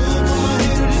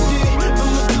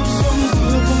something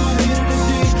good for my hater today. I'ma do something good for my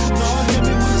hater today. Lord, help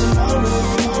me with tomorrow.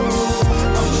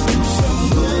 I'ma do something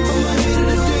good for my hater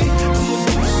today. I'ma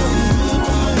do something good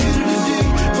for my hater today.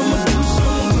 I'ma do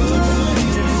something good for my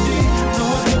hater today.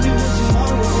 Lord, help me with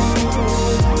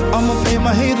tomorrow. I'ma pay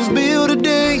my haters' bill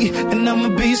today, and I'ma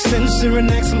be sincere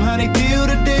and ask them how they feel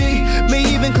today. May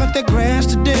even cut their grass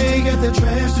today, get their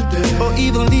trash today, or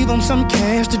even leave them some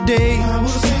cash today. I will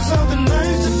say something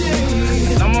nice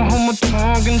today, and I'ma hold my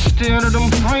tongue instead of them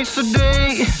price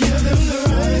today. Give them the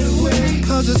right way,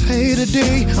 cause it's hater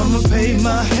day. I'ma pay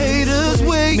my haters'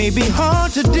 way. May be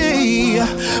hard today,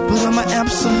 but I'ma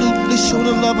absolutely show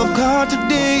the love of God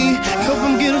today. Help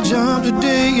them get a job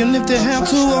today, and if they have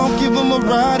to, I'll give them a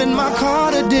ride in my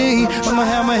car today. I'ma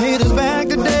have my haters back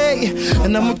today,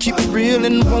 and I'ma keep it real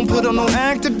and won't put on no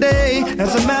act today.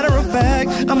 As a matter of fact,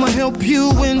 I'ma help you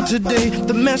win today.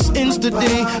 The mess ends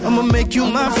today. I'ma make you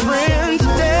my friend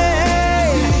today.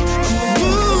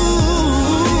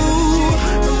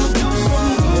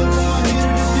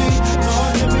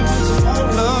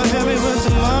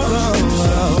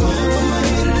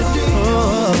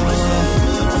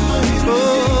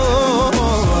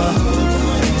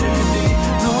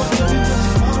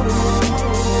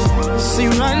 See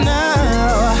right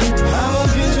now, I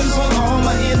want vengeance on all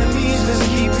my enemies. Let's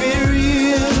keep it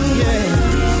real, yeah.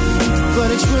 But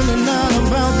it's really not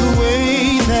about the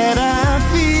way that I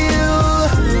feel.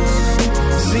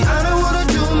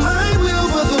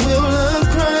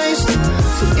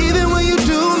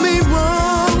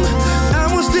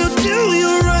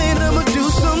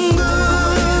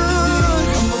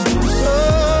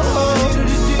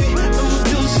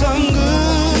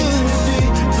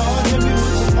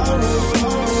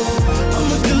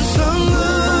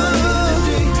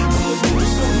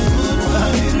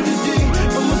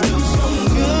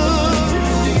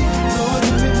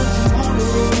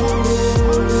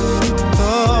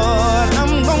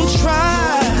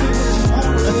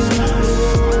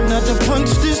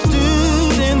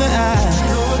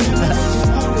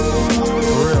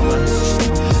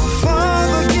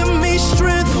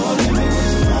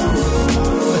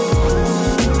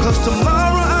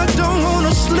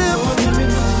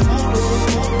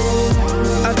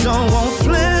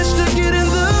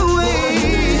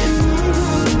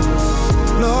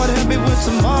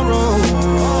 tomorrow.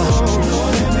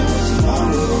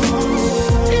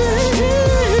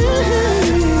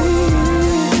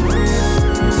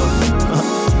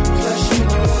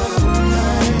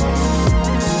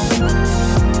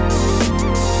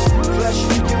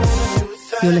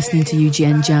 You're listening to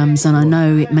UGN Jams, and I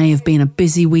know it may have been a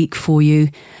busy week for you.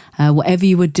 Whatever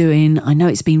you were doing, I know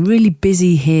it's been really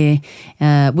busy here.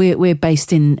 We're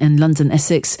based in London,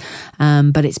 Essex,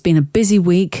 but it's been a busy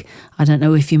week. I don't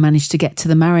know if you managed to get to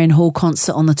the Marion Hall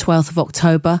concert on the 12th of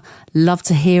October. Love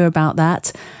to hear about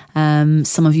that.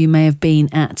 Some of you may have been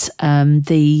at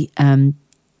the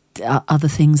other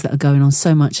things that are going on,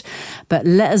 so much, but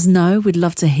let us know. We'd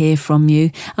love to hear from you.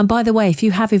 And by the way, if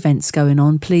you have events going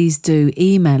on, please do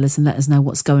email us and let us know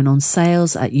what's going on.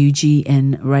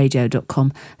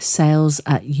 sales@ugnradio.com,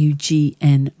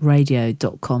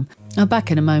 sales@ugnradio.com. I'm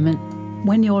back in a moment.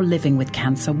 When you're living with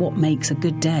cancer, what makes a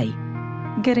good day?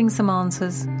 Getting some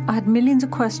answers. I had millions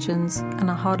of questions and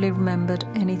I hardly remembered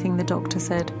anything the doctor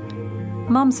said.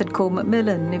 Mum said call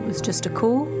Macmillan. It was just a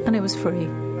call and it was free.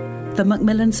 The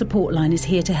Macmillan Support Line is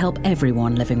here to help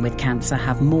everyone living with cancer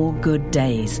have more good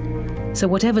days. So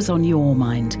whatever's on your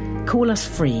mind, call us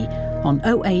free on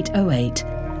 0808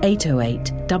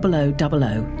 808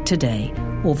 0000 today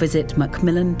or visit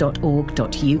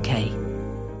macmillan.org.uk.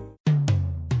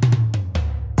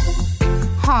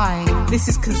 Hi, this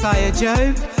is Keziah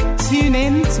Job. Tune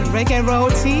in to Reggae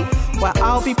Royalty, where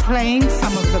I'll be playing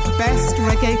some of the best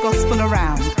reggae gospel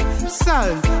around.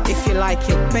 So, if you like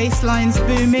your bass lines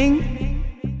booming,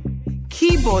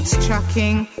 keyboards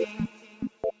chucking,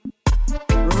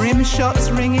 rim shots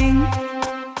ringing,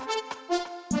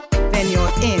 then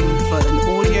you're in for an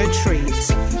audio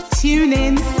treat. Tune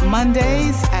in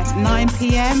Mondays at 9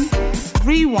 p.m,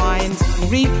 rewind,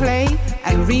 replay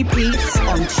and repeats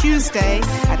on Tuesday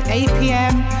at 8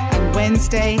 p.m. and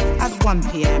Wednesday at 1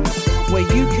 p.m, where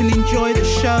you can enjoy the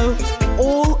show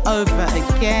all over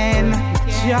again,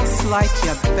 just like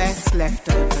your best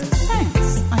leftovers.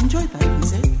 Thanks, I enjoyed that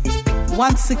music.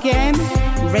 Once again,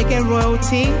 Reggae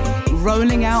Royalty,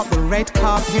 rolling out the red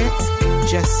carpet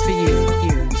just for you.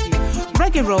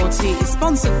 Reggae Royalty is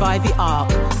sponsored by The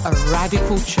Ark, a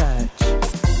radical church.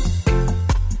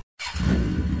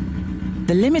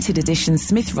 The limited edition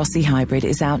Smith Rossi Hybrid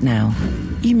is out now.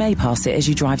 You may pass it as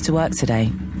you drive to work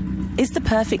today. It's the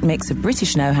perfect mix of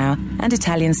British know-how and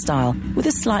Italian style with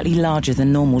a slightly larger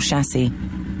than normal chassis.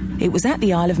 It was at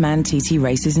the Isle of Man TT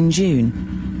races in June.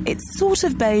 It's sort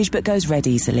of beige but goes red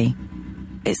easily.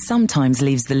 It sometimes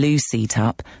leaves the loo seat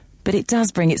up, but it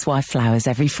does bring its wife flowers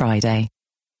every Friday.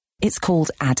 It's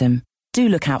called Adam. Do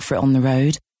look out for it on the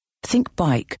road. Think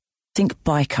bike. Think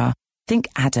biker. Think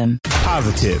Adam.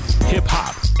 Positive,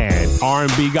 hip-hop, and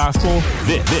R&B gospel.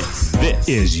 This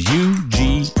is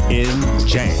UGN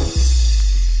Jams.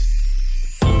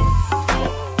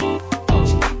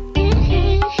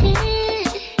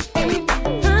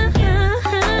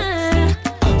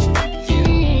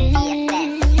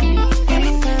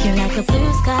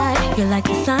 You're like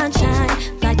the sunshine,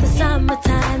 like the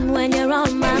summertime when you're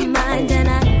on my mind. And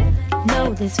I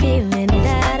know this feeling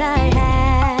that I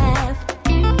have,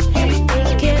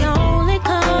 it can only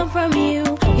come from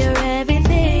you. You're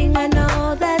everything, I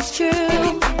know that's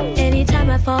true. Anytime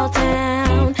I fall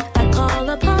down, I call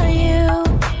upon you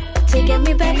to get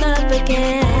me back up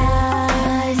again.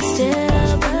 I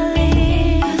still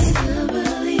believe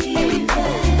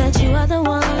that you are the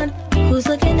one who's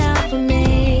looking out for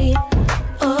me.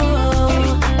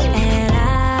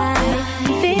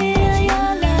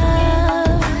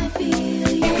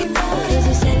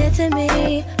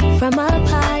 From up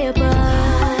high above.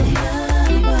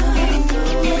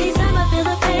 Anytime I feel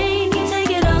the pain, you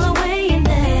take it all away, and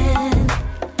then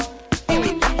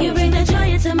you bring the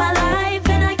joy into my life,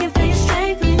 and I can feel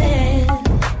strength within.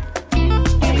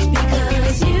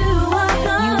 Because you are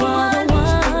the one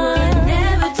would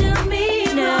never do me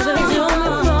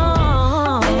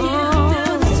wrong. With you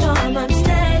through the storm, I'm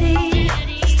steady.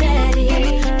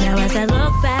 Now as I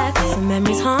look back, some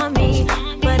memories haunt me,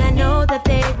 but I know that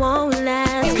they won't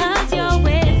last.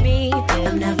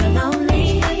 I'm never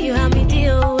lonely, you help me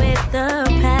deal with the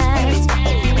past.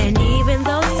 And even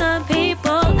though some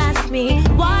people ask me,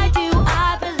 why do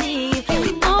I believe?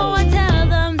 Oh, I tell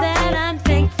them that I'm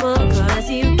thankful, cause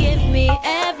you give me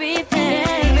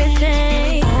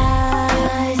everything.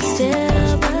 I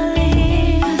still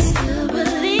believe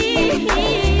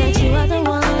that you are the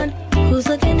one who's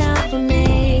looking out for me.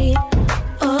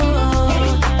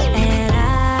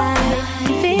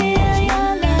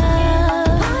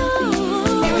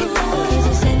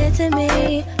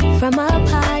 From up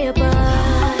high above. Oh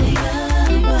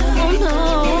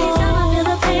no. Anytime I feel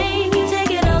the pain, you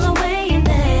take it all away, and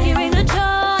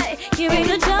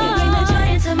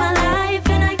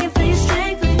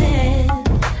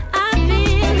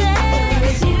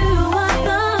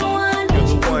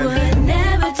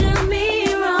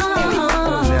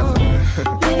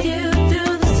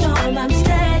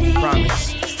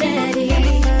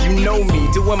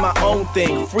my own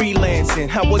thing, freelancing.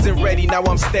 I wasn't ready, now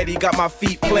I'm steady, got my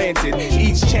feet planted.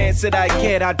 Each chance that I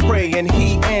get, I'd pray and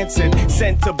he answered.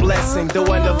 Sent a blessing, though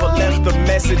I never left the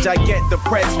message. I get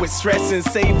depressed with stress and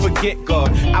say forget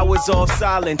God. I was all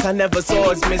silent, I never saw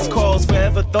his missed calls.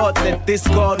 Forever thought that this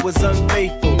God was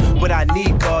unfaithful, but I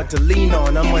need God to lean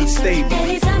on, I'm unstable.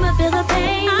 Anytime I feel the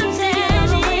pain, I'm steady.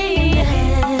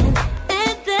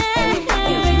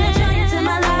 You bring the joy into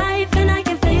my life, and I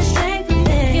can feel your strength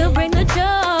within. You bring the joy,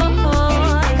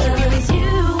 'cause you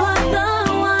are the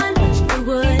one who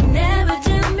would never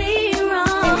do me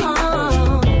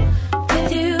wrong.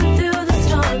 With you through the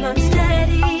storm, I'm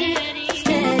steady,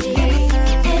 steady.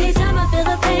 Anytime I feel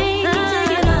the pain, I'm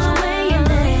taking away and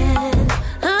then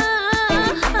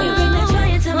you bring the joy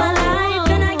into my life,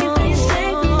 and I can feel your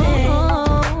strength within.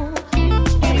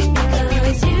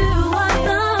 Because you are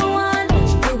the one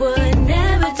who would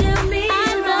never do me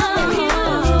wrong.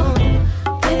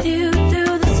 With you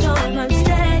through the storm, I'm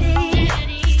steady,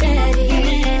 steady.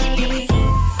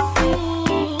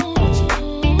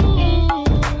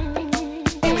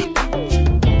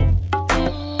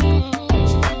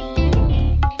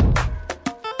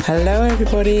 Hello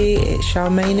everybody, it's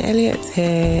Charmaine Elliott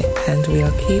here, and we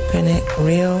are keeping it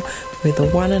real with the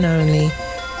one and only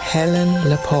Helen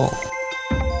LaPaul.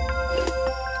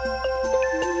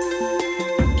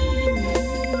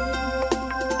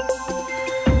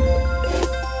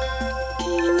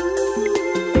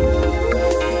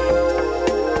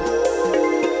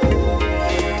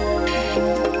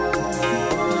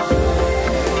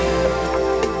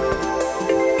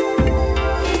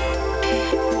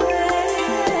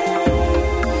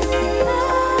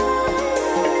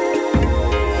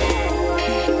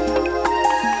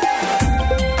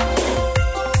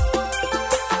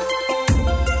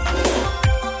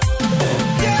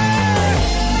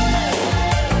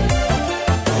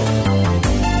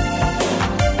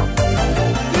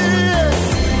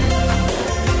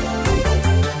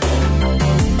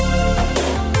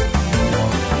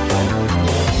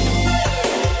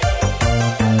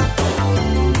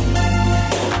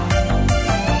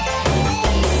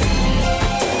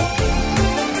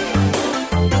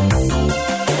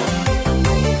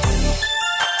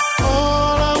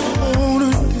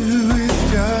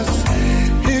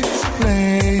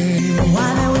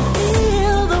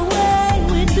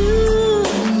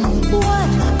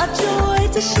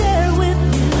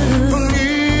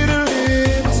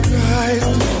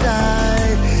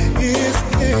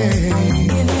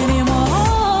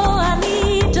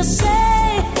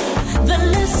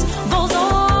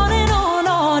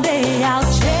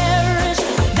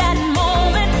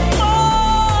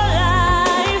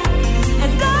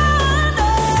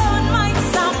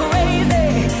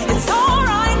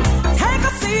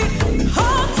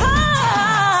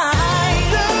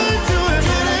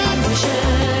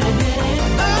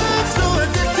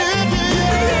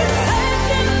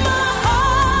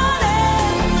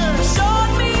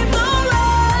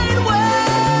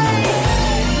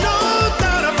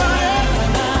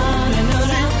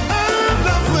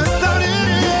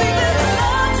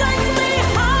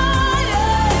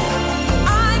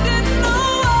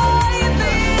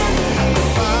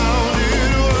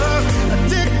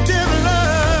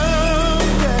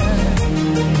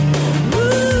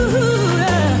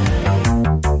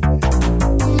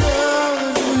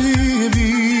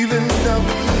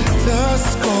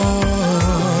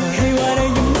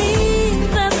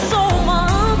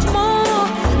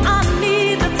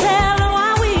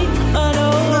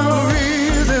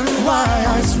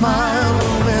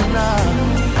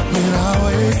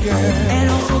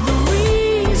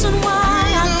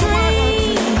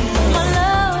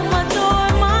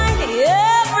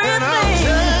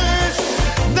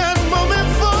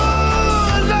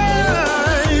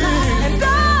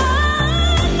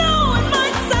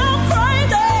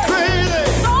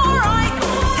 Alright.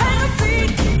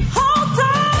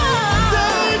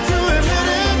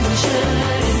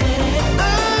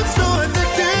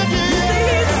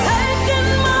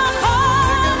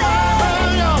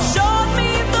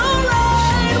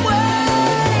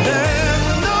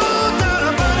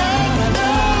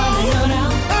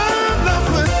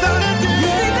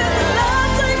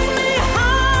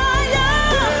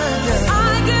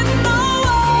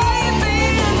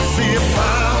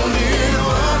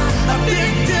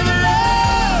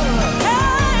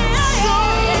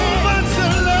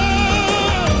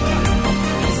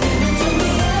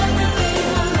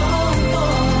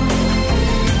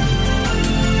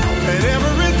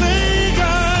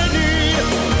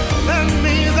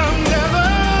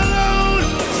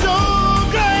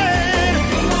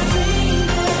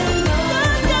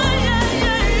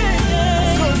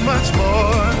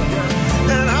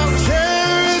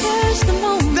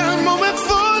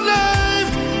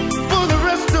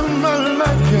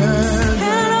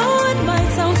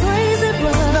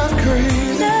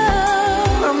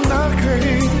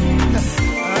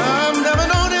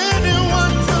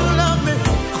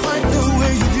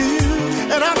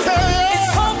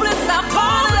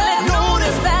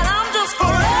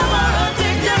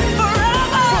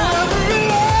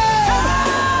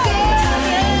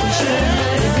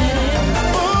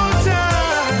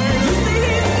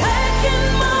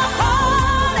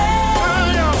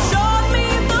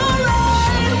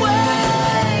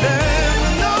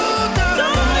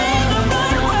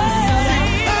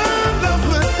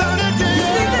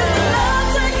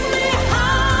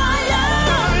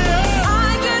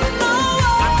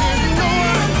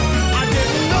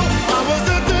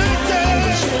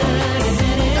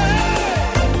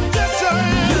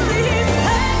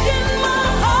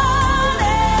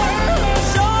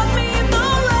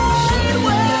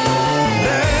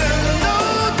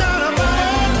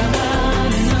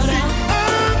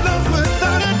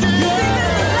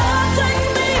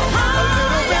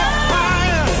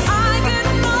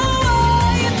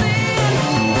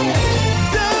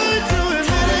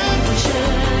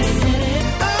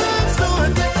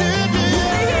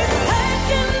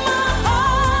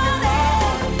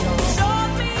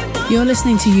 You're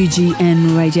listening to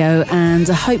UGN Radio, and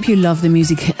I hope you love the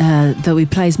music that we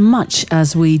play as much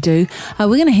as we do. We're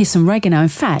going to hear some reggae now. In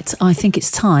fact, I think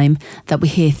it's time that we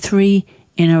hear 3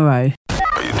 in a row. The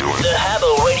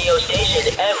Habbo radio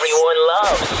station everyone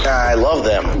loves. I love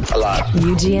them a lot.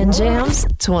 UGN Jams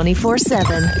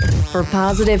 24/7 for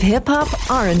positive hip hop,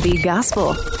 R&B,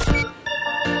 gospel.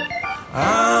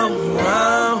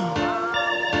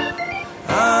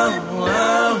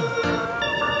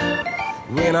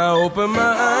 When I open my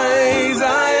eyes,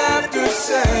 I have to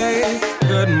say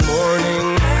good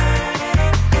morning,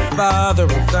 Father,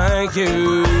 and thank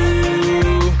you.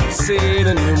 See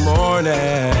the new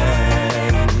morning.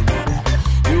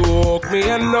 You woke me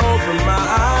and opened my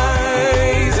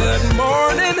eyes. Good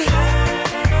morning,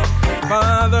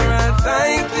 Father, I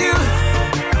thank you.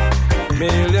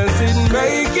 Millions didn't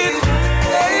make it.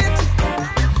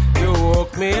 You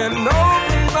woke me and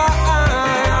opened my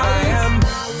eyes. I am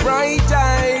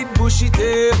bright-eyed,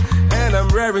 bushy-tailed, and I'm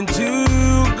raring to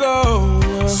go.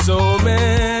 So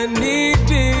many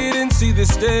didn't see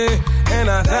this day, and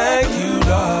I thank you,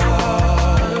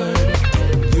 Lord.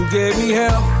 You gave me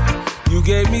health, you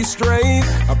gave me strength,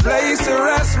 a place to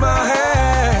rest my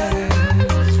head.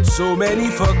 So many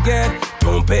forget,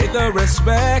 don't pay the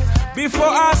respect.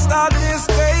 Before I start this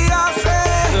day, I say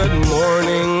good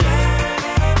morning,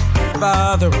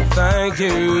 Father, thank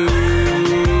you.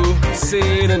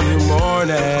 See the new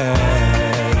morning.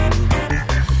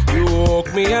 You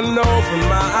woke me and opened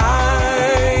my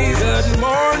eyes. Good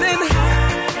morning,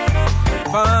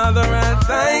 Father, I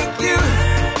thank you.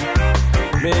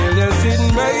 Millions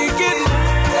didn't make it.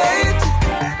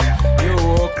 You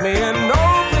woke me and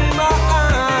opened my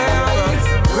eyes.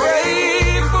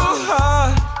 Grateful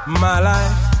heart, my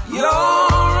life,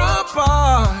 you're a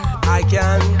part. I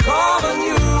can call on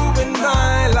you when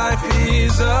my life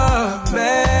is a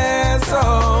mess. Oh,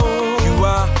 you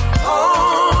are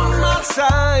on my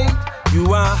side. You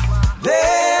are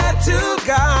there to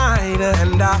guide,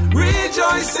 and I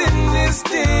rejoice in this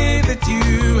day that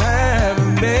you have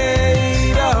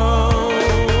made. Oh,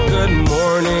 good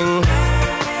morning,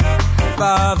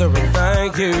 Father, and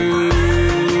thank you.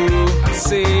 I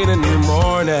see the new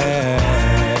morning.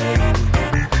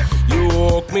 You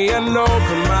woke me and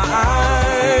opened my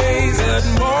eyes. Good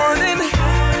morning,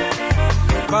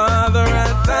 Father, I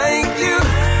thank you.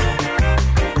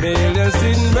 Millions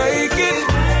didn't make it.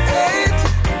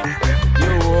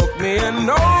 You woke me and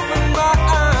opened my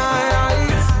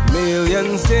eyes.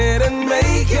 Millions didn't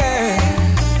make it.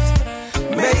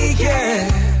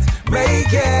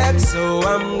 Make it. So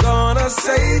I'm gonna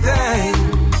say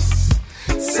thanks.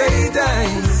 Say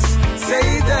thanks. Say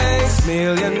thanks.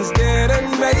 Millions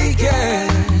didn't make it.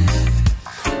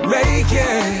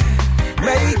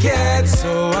 Make it.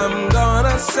 So I'm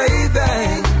gonna say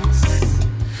thanks.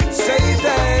 Say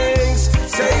thanks.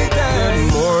 Say thanks.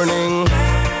 Good morning,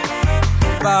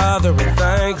 Father, and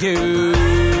thank you.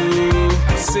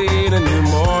 See the new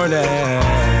morning.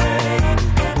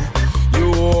 You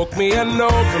woke me and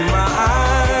opened my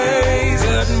eyes.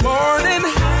 Good morning,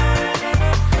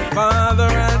 Father,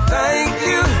 I thank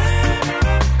you.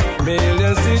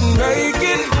 Millions didn't make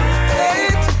it.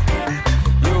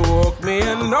 You woke me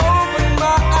and opened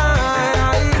my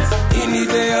eyes. Any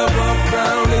day above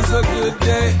ground is a good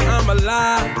day. I'm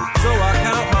alive, so I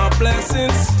count my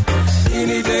blessings.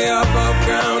 Any day above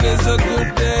ground is a good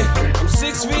day. I'm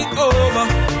 6 feet over,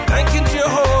 thanking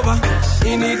Jehovah.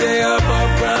 Any day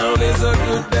above ground is a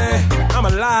good day. I'm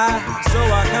alive, so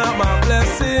I count my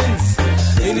blessings.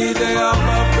 Any day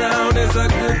above ground is a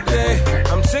good day.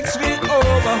 I'm 6 feet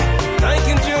over,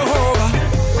 thanking Jehovah.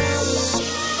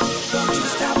 Don't you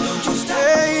stop, don't you stop.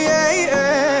 Hey, hey, hey,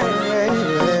 hey,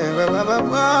 hey.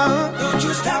 Don't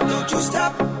you stop, don't you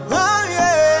stop. Oh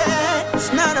yeah,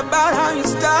 it's not about how you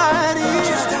started. Don't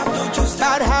you stop, don't you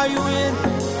stop. About how you win.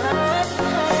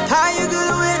 How you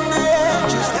gonna win, man?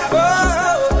 Don't you stop,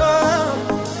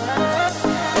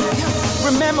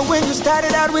 Remember when you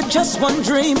started out with just one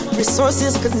dream?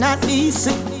 Resources could not be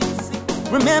seen.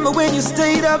 Remember when you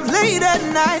stayed up late at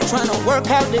night trying to work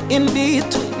out the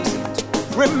in-between.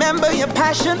 Remember your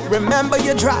passion, remember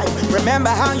your drive. Remember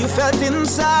how you felt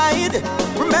inside.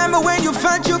 Remember when you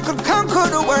felt you could conquer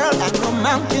the world and no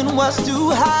mountain was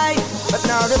too high. But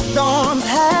now the storms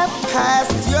have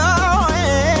passed your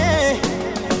way.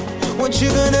 What you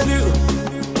gonna do?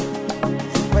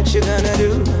 What you gonna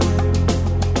do?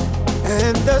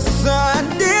 And the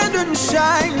sun didn't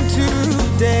shine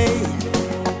today.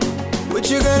 What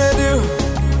you gonna do?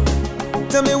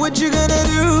 Tell me what you gonna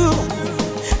do.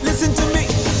 Listen to me.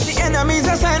 The enemy's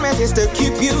assignment is to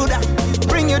keep you down,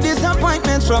 bring you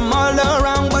disappointments from all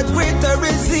around. But greater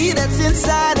Greater is He that's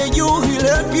inside of you. He'll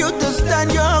help you to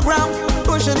stand your ground.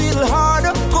 Push a little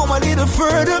harder, go a little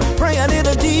further, pray a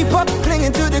little deeper,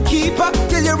 clinging to the keeper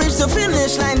till you reach the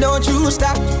finish line. Don't you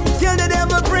stop. Till the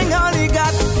devil bring all he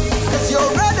got. 'Cause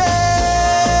you're ready.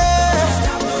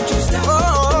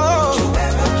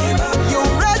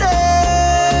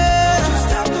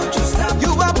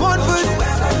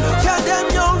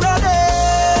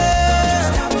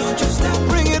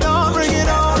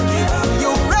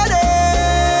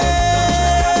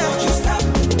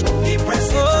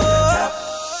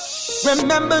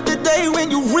 Remember the day when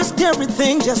you risked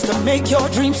everything just to make your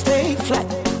dreams stay flat.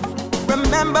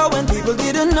 Remember when people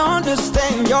didn't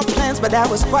understand your plans, but that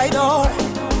was quite alright.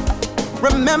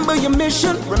 Remember your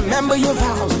mission, remember your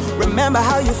vows, remember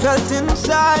how you felt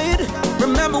inside.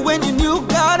 Remember when you knew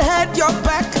God had your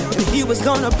back and He was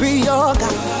gonna be your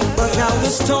God. But now the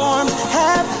storms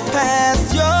have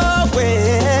passed your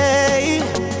way.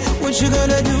 What you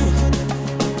gonna do?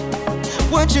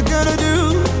 What you gonna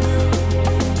do?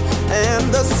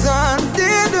 And the sun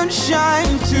didn't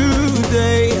shine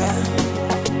today.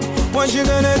 What you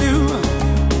gonna do?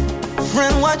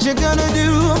 Friend, what you gonna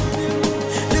do?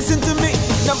 Listen to me.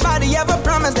 Nobody ever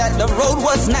promised that the road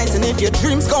was nice. And if your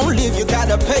dreams gon' live, you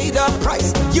gotta pay the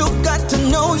price. You've got to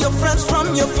know your friends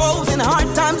from your foes. In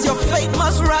hard times, your faith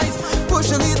must rise.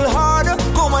 Push a little harder,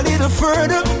 go a little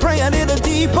further, pray a little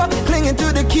deeper, clinging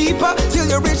to the keeper till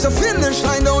you reach the finish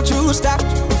line. Don't you stop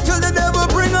till the devil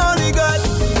bring all he got.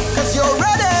 'Cause you're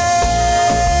ready.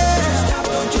 Don't you stop,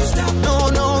 don't you stop. No,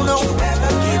 no, no. Don't you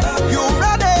ever give up. You're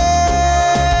ready.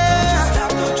 Don't you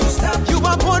stop, don't you stop. You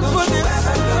are born for this.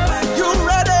 You're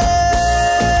ready.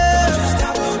 Don't you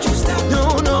stop, don't you stop. No,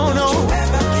 no, no. Don't you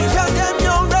ever give up. Tell them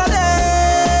you're ready.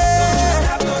 Don't you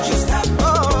stop, don't you stop.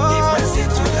 Oh. Keep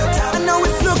pressing to the top. I know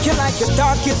it's looking like your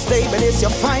darkest day, but it's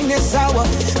your finest hour.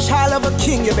 Child of a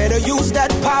king, you better use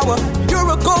that power. You're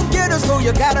a go-getter, so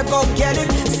you gotta go get it.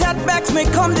 Setbacks may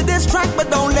come to this track, but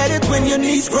don't let it when your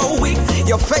knees grow weak.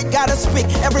 Your faith gotta speak,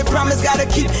 every promise gotta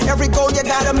keep, every goal you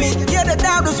gotta meet. Yeah, the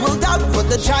doubters will doubt, but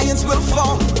the giants will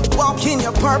fall. Walk in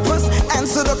your purpose,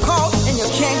 answer the call, and you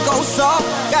can't go soft,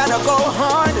 gotta go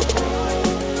hard.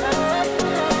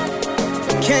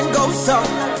 Can't go soft,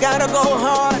 gotta go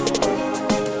hard.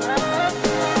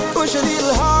 Push a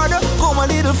little harder, go a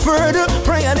little further,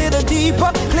 pray a little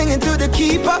deeper, clinging to the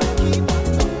keeper.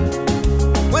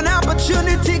 When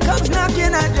opportunity comes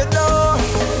knocking at your door,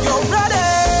 you're ready.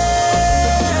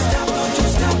 Don't you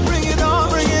stop, bring it on,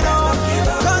 bring it on.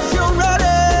 'Cause you're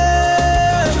ready.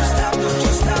 Don't you stop, don't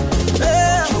you stop.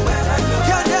 Yeah.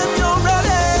 Tell them you're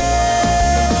ready.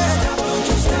 Don't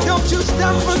you stop, don't you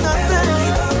stop for nothing.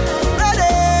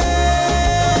 Ready.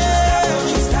 Don't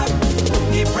you stop,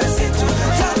 keep pressing to the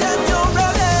top. Tell them you're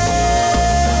ready.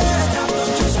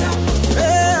 Don't you stop,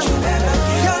 yeah.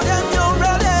 Tell them you're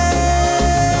ready.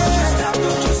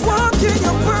 Walk in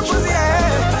your purpose,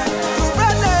 yeah. You're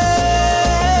ready.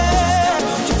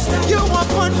 You want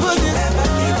one for this.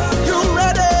 You're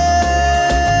ready.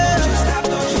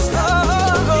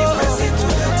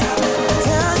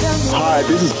 Hi,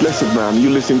 this is Blessed Man. You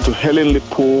listen to Helen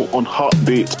Lepore on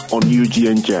Heartbeat on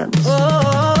UGN Jams.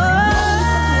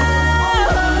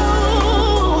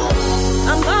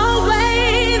 I'm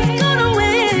always gonna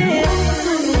win.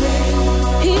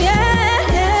 Yeah.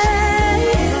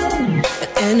 The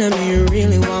enemy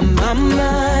really want my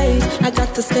mind. I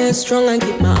got to stay strong and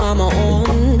keep my armor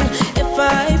on. If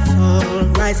I fall,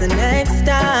 rise the next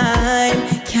time.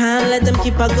 Can't let them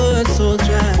keep a good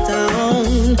soldier down.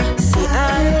 See, I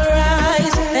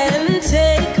rise and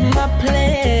take my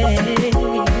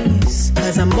place.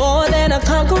 'Cause I'm more than a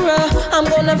conqueror. I'm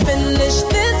gonna finish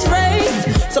this race.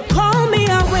 So call me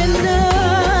a winner.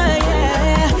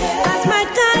 Yeah. 'Cause my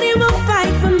God, He will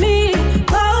fight for me.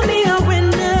 Call me a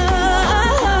winner.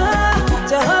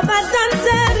 Jehovah done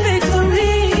said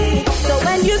victory. So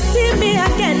when you see me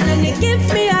again and He gives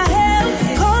me a help,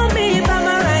 call me by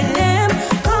my right name.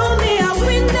 Call me a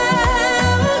winner.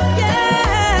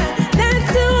 Yeah, that's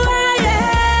who I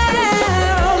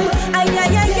am.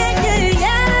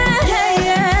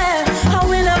 Yeah. A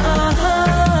winner.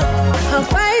 I'll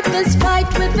fight this fight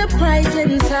with the prize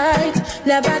in sight.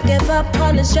 Never give up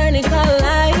on this journey called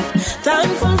life.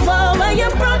 Thankful for where you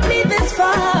brought me this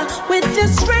far. With your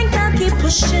strength, I'll keep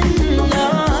pushing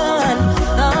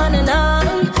on and on,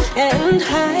 and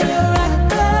higher I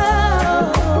go.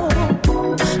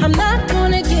 I'm not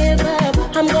gonna give up.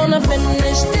 I'm gonna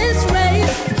finish this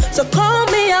race. So call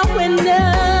me a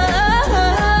winner.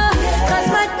 'Cause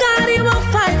my God, He will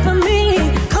fight for me.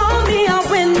 Call me a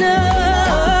winner.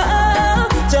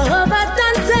 Jehovah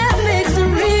done said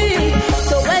victory.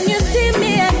 So when you see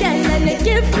me again and you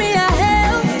give me a hand,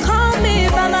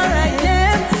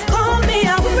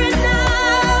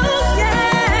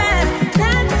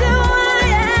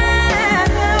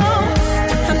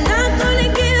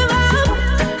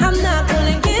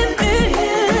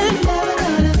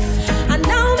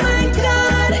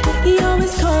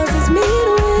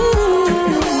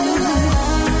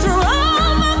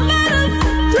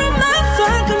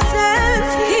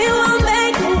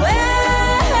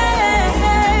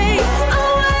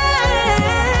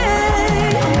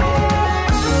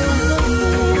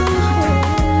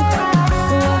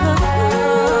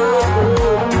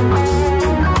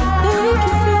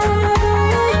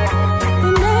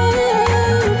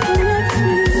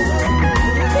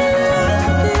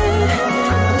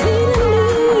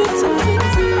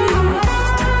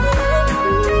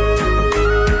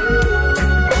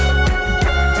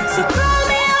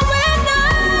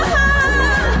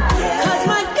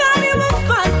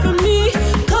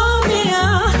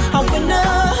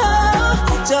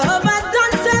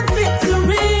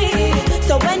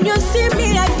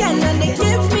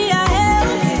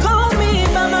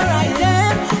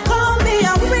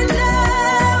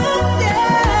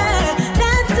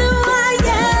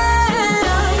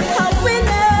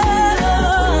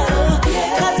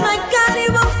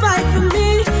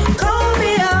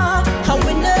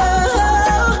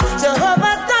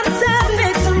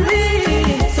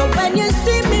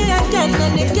 And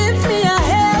then it gives me a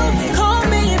help. Call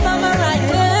me by my right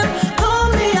name. Call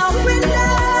me a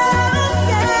winner.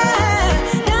 Yeah,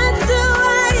 that's who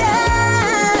I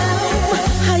am.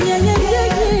 Ah, yeah, yeah, yeah,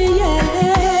 yeah,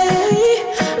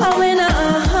 yeah. A winner,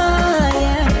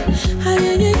 yeah. Ah,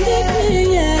 yeah, yeah,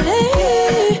 yeah,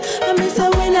 yeah. I'm just a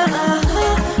winner,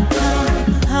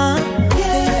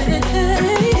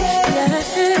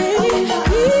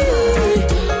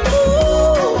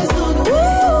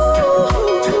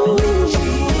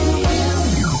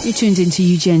 You tuned into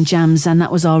UGN Jams, and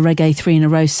that was our Reggae 3 in a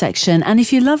Row section. And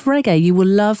if you love reggae, you will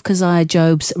love Keziah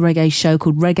Job's reggae show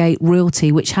called Reggae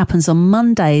Royalty, which happens on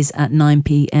Mondays at 9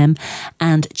 p.m.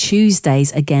 and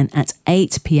Tuesdays again at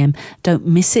 8 p.m. Don't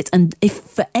miss it. And if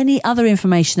for any other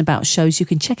information about shows, you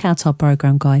can check out our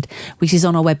programme guide, which is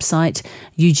on our website,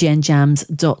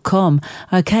 ugnjams.com.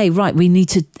 Okay, right, we need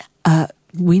to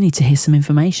hear some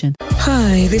information.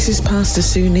 Hi, this is Pastor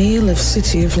Sue Neal of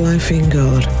City of Life in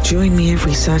God. Join me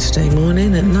every Saturday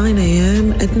morning at 9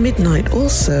 a.m, at midnight,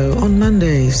 also on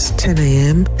Mondays, 10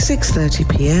 a.m, 6:30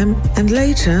 p.m, and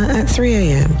later at 3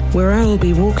 a.m, where I will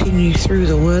be walking you through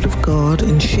the Word of God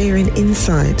and sharing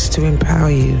insights to empower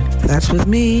you. That's with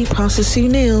me, Pastor Sue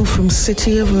Neal from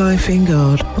City of Life in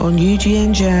God on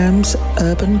UGN Jams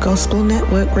Urban Gospel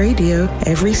Network Radio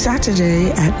every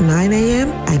Saturday at 9 a.m.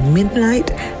 and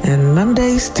midnight, and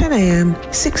Mondays 10 a.m,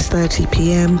 6:30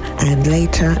 p.m, and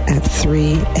later at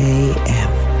 3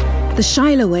 a.m. The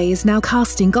Shiloh Way is now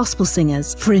casting gospel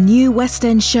singers for a new West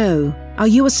End show. Are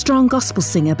you a strong gospel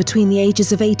singer between the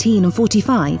ages of 18 and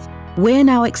 45? We're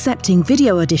now accepting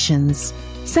video auditions.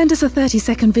 Send us a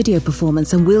 30-second video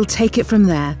performance and we'll take it from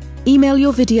there. Email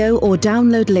your video or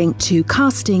download link to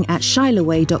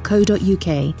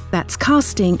casting@shilohway.co.uk. That's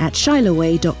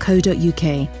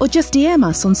casting@shilohway.co.uk. Or just DM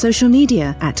us on social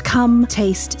media at Come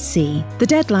Taste See. The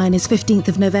deadline is 15th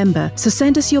of November, so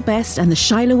send us your best and the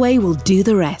Shiloh Way will do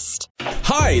the rest.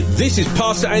 Hi, this is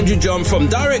Pastor Andrew John from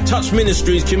Direct Touch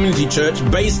Ministries Community Church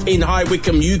based in High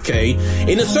Wycombe, UK,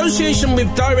 in association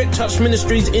with Direct Touch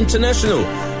Ministries International.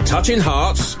 Touching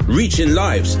hearts, reaching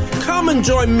lives. Come and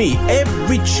join me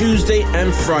every Tuesday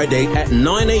and Friday at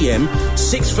 9 a.m,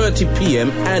 6:30 p.m,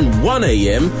 and 1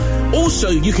 a.m. Also,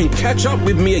 you can catch up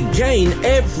with me again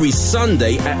every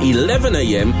Sunday at 11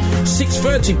 a.m,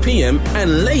 6:30 p.m,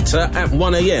 and later at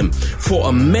 1 a.m. for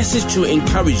a message to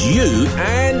encourage you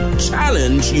and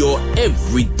challenge your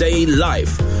everyday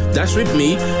life. That's with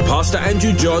me, Pastor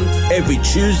Andrew John, every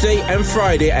Tuesday and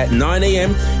Friday at 9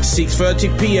 a.m, 6:30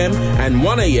 p.m, and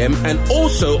 1 a.m, and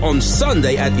also on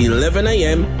Sunday at 11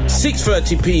 a.m,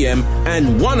 6:30 p.m,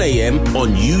 and 1 a.m.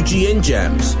 on UGN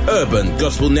Jams, Urban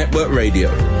Gospel Network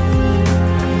Radio.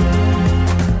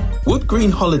 Wood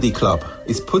Green Holiday Club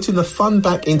is putting the fun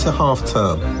back into half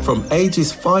term from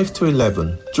ages 5 to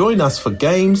 11. Join us for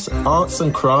games, arts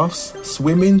and crafts,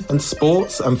 swimming and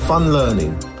sports and fun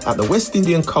learning at the West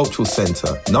Indian Cultural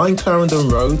Centre, 9 Clarendon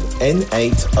Road,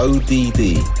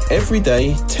 N8ODD. Every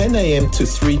day, 10 a.m. to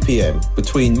 3 p.m.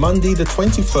 between Monday the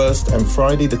 21st and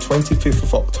Friday the 25th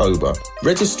of October.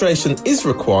 Registration is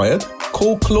required.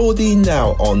 Call Claudine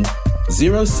now on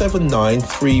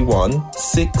 07931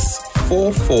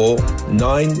 644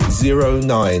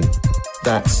 909.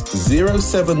 That's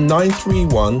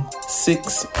 07931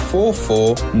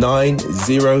 644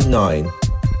 909.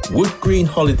 Wood Green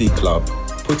Holiday Club,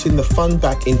 putting the fun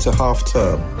back into half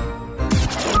term.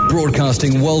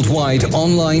 Broadcasting worldwide,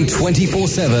 online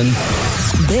 24/7.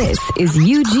 This is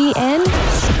UGN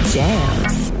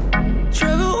Jams.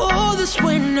 Travel all this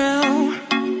way now,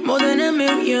 more than a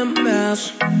million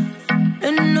miles.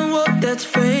 And in a world that's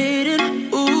faded,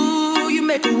 ooh, you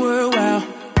make the world wow.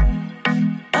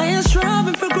 I ain't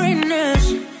striving for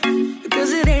greatness,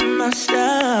 because it ain't my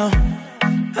style.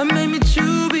 I made me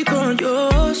to be calling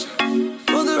yours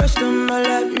for the rest of my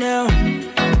life now.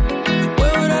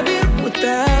 Where would I be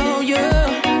without you?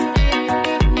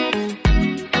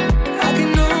 I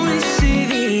can only see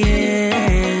the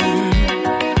end.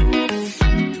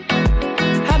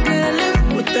 How can I live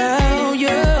without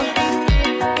you?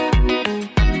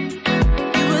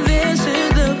 You were there since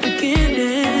the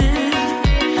beginning.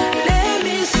 Let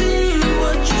me see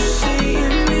what you see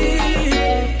in me.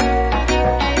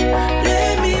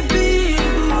 Let me be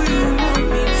who you want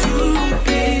me to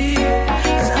be.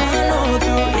 'Cause I know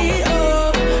through it all,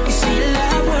 you see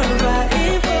life wherever it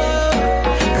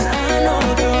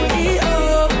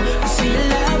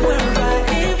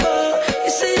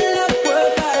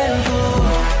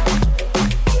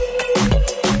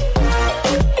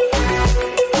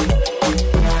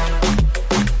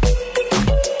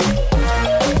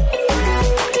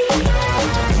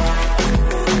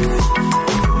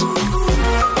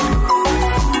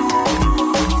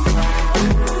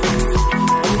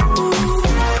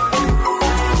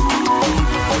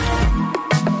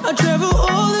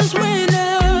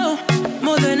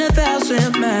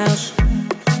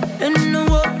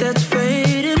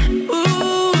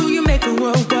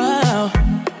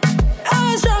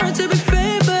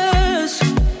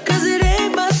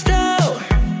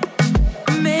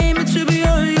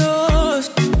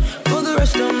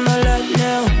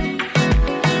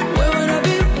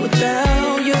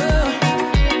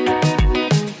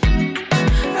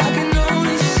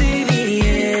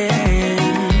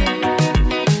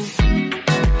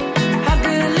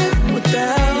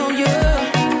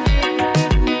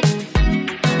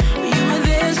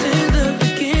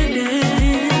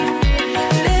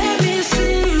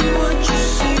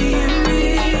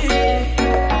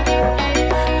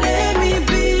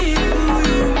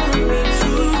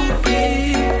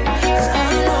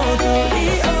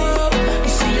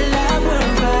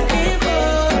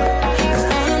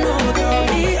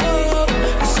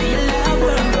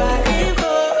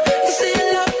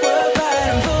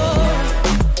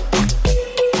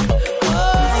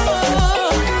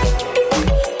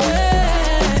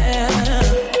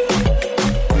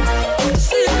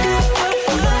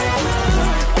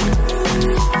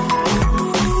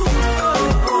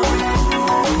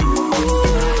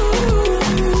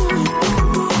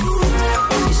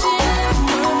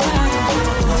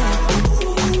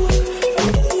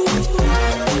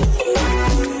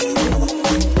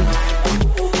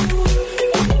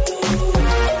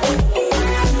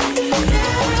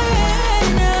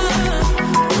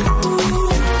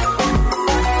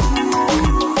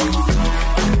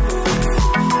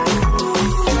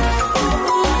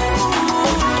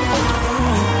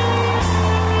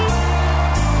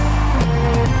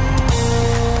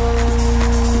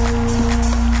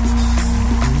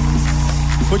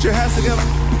hands together.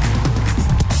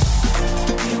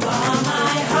 You are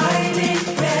my hiding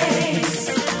place.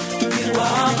 You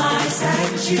are my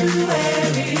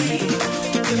sanctuary.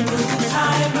 The most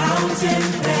high mountain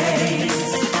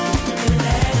place. You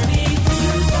led me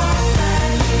through dark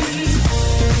valleys.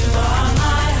 You are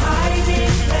my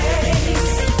hiding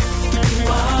place. You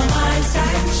are my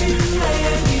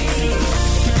sanctuary.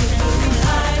 The most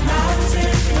high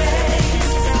mountain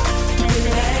place. You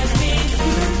led me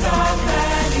through dark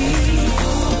valleys.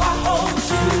 I hold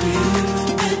to you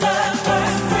with a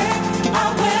firm grip. I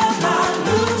will not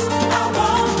lose. I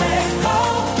won't let go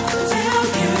till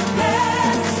you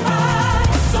bless my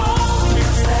soul.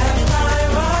 Step my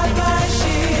rod, my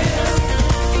shield.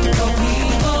 No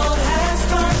evil has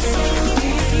consumed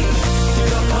me.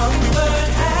 Your comfort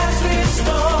has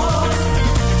restored.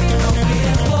 No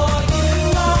fear for you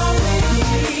are with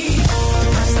me.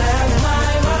 My step, my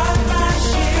rod, my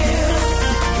shield.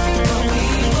 No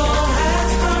evil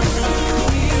has consumed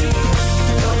me.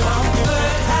 Your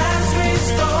comfort has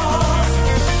restored.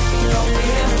 No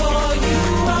fear for you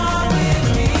are with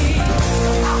me.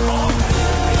 I hold to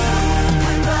you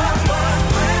with a firm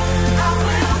grip. I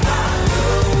will not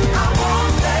lose. I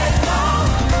won't let go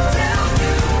till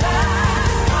you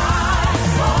bless my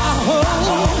soul. I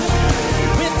hold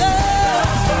with a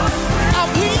firm grip. I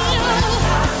will.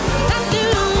 I do.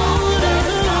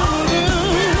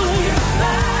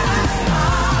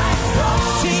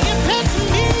 Till you bless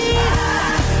me.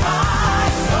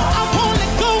 I won't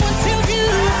let go until you.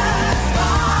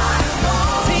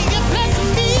 Till you bless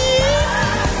me.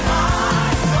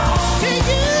 Till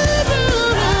you do.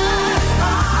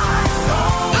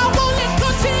 I won't let go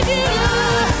till you.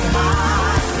 Bless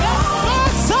my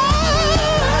soul.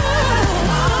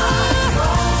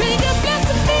 Till you bless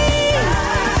me.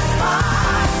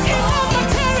 In all my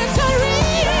territory.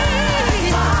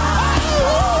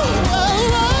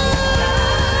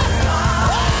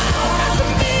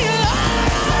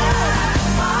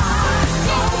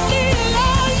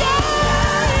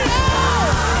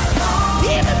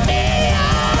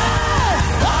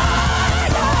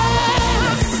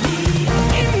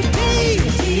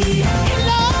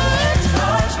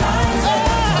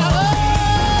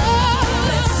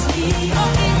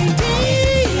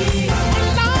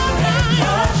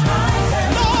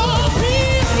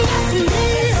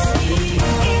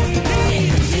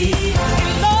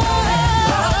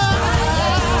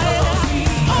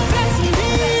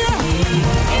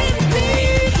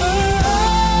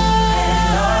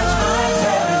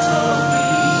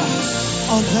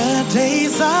 All the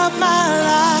days of my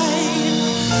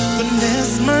life,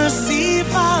 goodness, mercy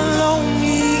follow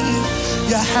me.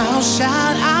 Your house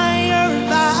shall I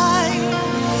abide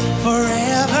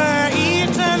forever,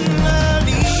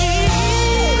 eternally.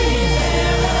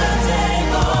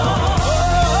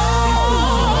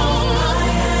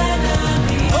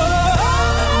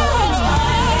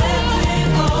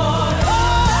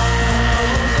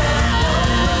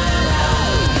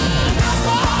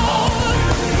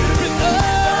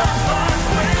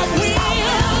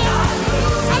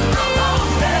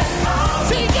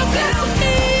 Take your best of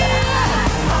me.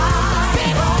 Say,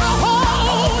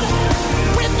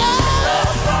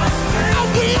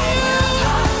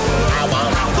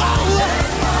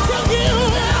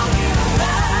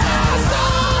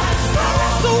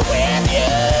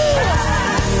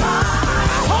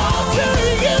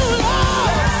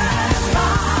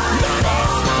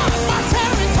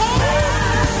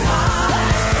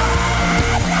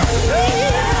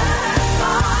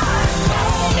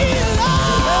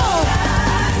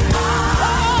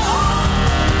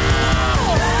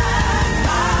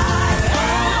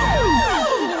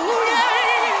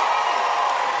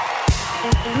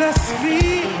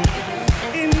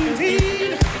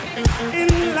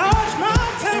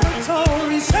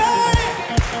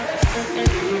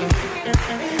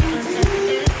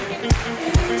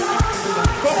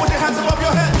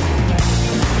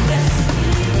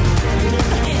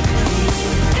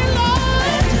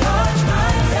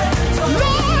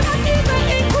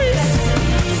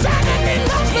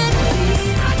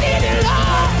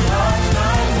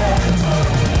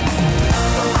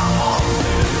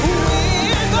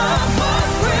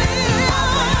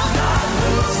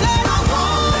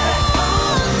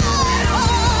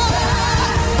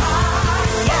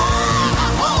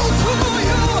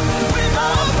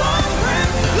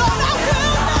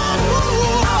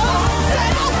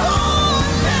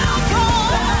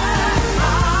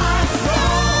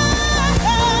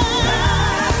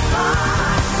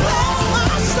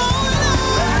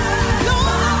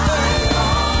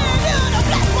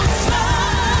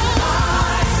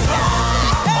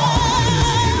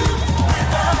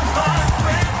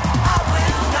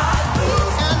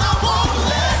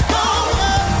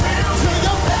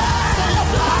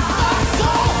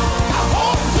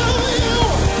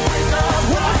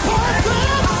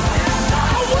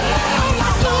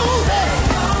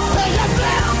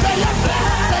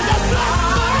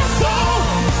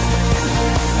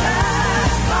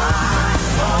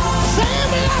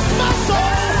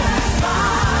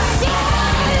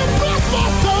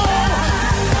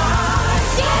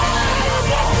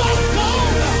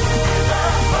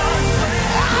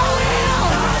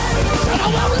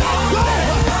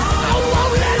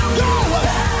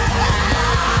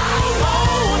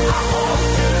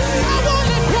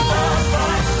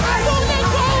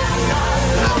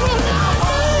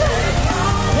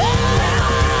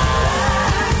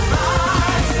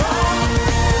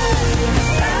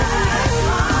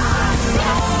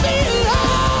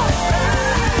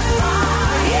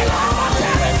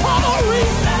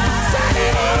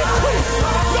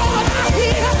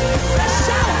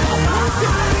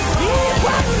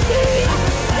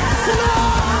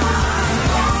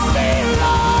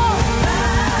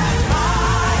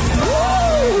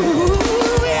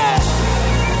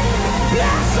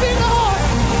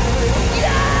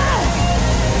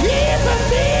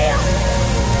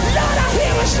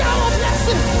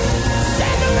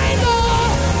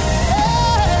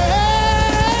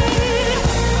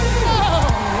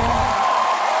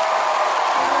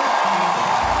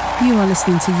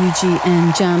 listening to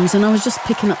UGN Jams, and I was just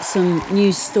picking up some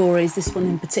news stories, this one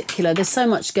in particular. There's so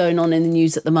much going on in the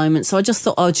news at the moment, so I just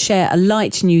thought I would share a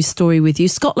light news story with you.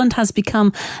 Scotland has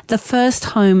become the first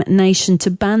home nation to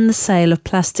ban the sale of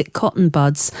plastic cotton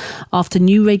buds after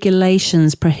new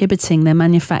regulations prohibiting their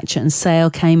manufacture and sale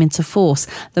came into force.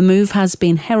 The move has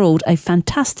been heralded a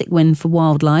fantastic win for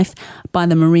wildlife by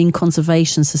the Marine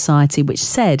Conservation Society, which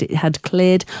said it had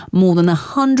cleared more than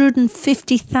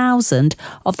 150,000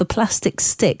 of the plastic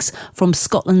sticks from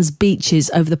Scotland's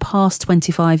beaches over the past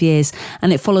 25 years,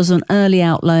 and it follows an early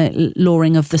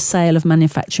outlawing of the sale of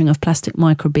manufacturing of plastic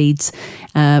microbeads.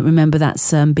 Remember,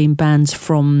 that's been banned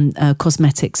from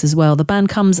cosmetics as well. The ban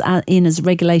comes in as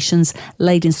regulations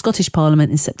laid in Scottish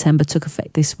Parliament in September took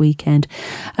effect this weekend.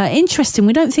 Interesting,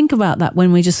 we don't think about that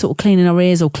when we're just sort of cleaning our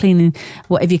ears or cleaning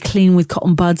whatever you clean with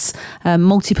cotton buds,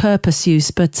 multi-purpose use,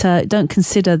 but don't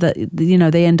consider that, you know,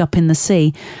 they end up in the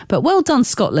sea. But well done,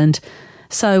 Scotland.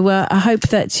 So I hope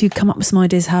that you come up with some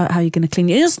ideas how you're going to clean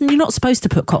your ears. You're not supposed to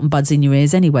put cotton buds in your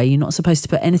ears anyway. You're not supposed to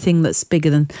put anything that's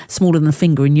smaller than a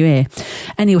finger in your ear.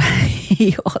 Anyway,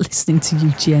 you are listening to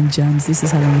UGN Jams. This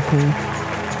is Helen Paul.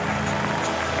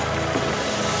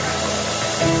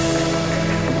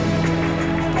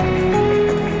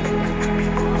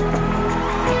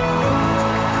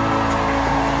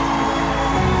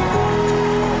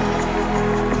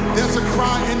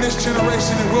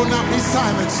 Generation that will not be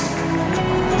silenced.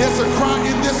 There's a cry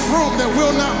in this room that will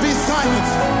not be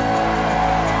silenced.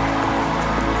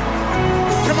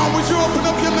 Come on, would you open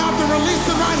up your mouth and release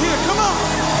it right here? Come on.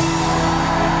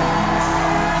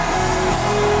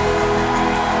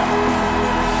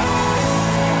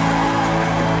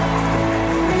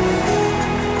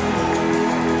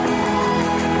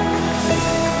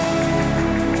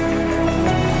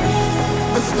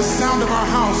 This is the sound of our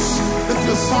house. This is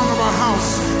the song of our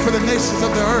house for the nations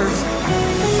of the earth.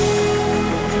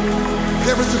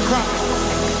 There is a cry.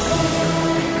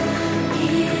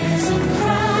 Is a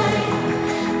cry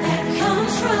that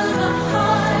comes from our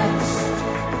hearts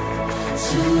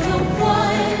to the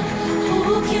one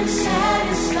who can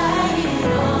satisfy it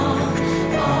all.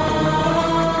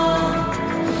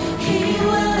 He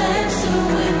will answer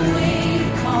when we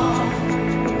call.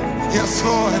 Yes,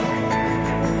 Lord.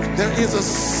 There is a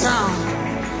sound.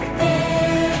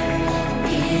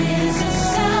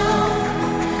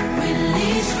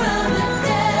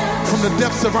 From the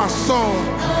depths of our soul,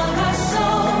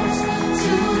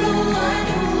 to the one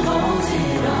who holds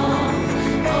it all.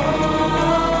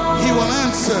 He will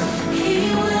answer. He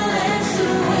will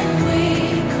answer when we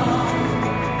call.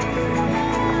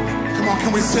 Come on,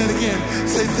 can we say it again?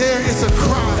 Say, there is a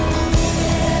cry.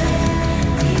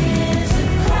 There is a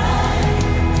cry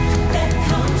that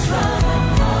comes from our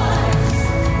hearts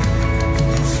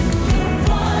to the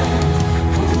one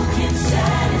who can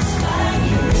satisfy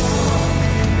you.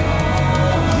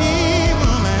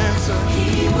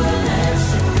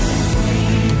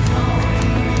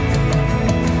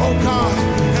 Oh God,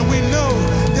 and we know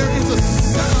there is a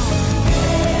sound.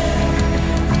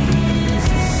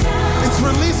 It's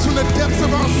released from the depths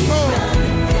of our soul.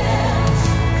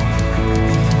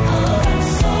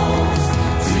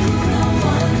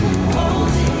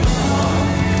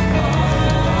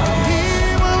 He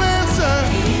will answer.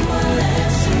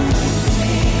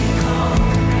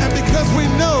 And because we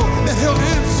know that He'll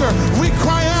answer, we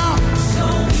cry out.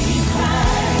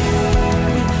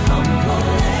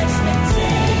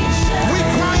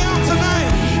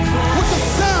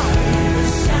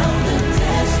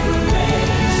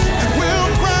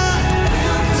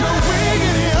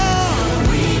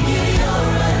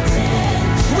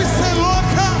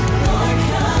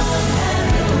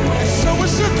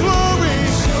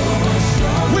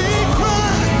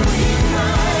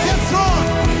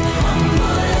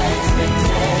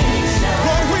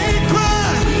 Lord, we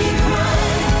cry.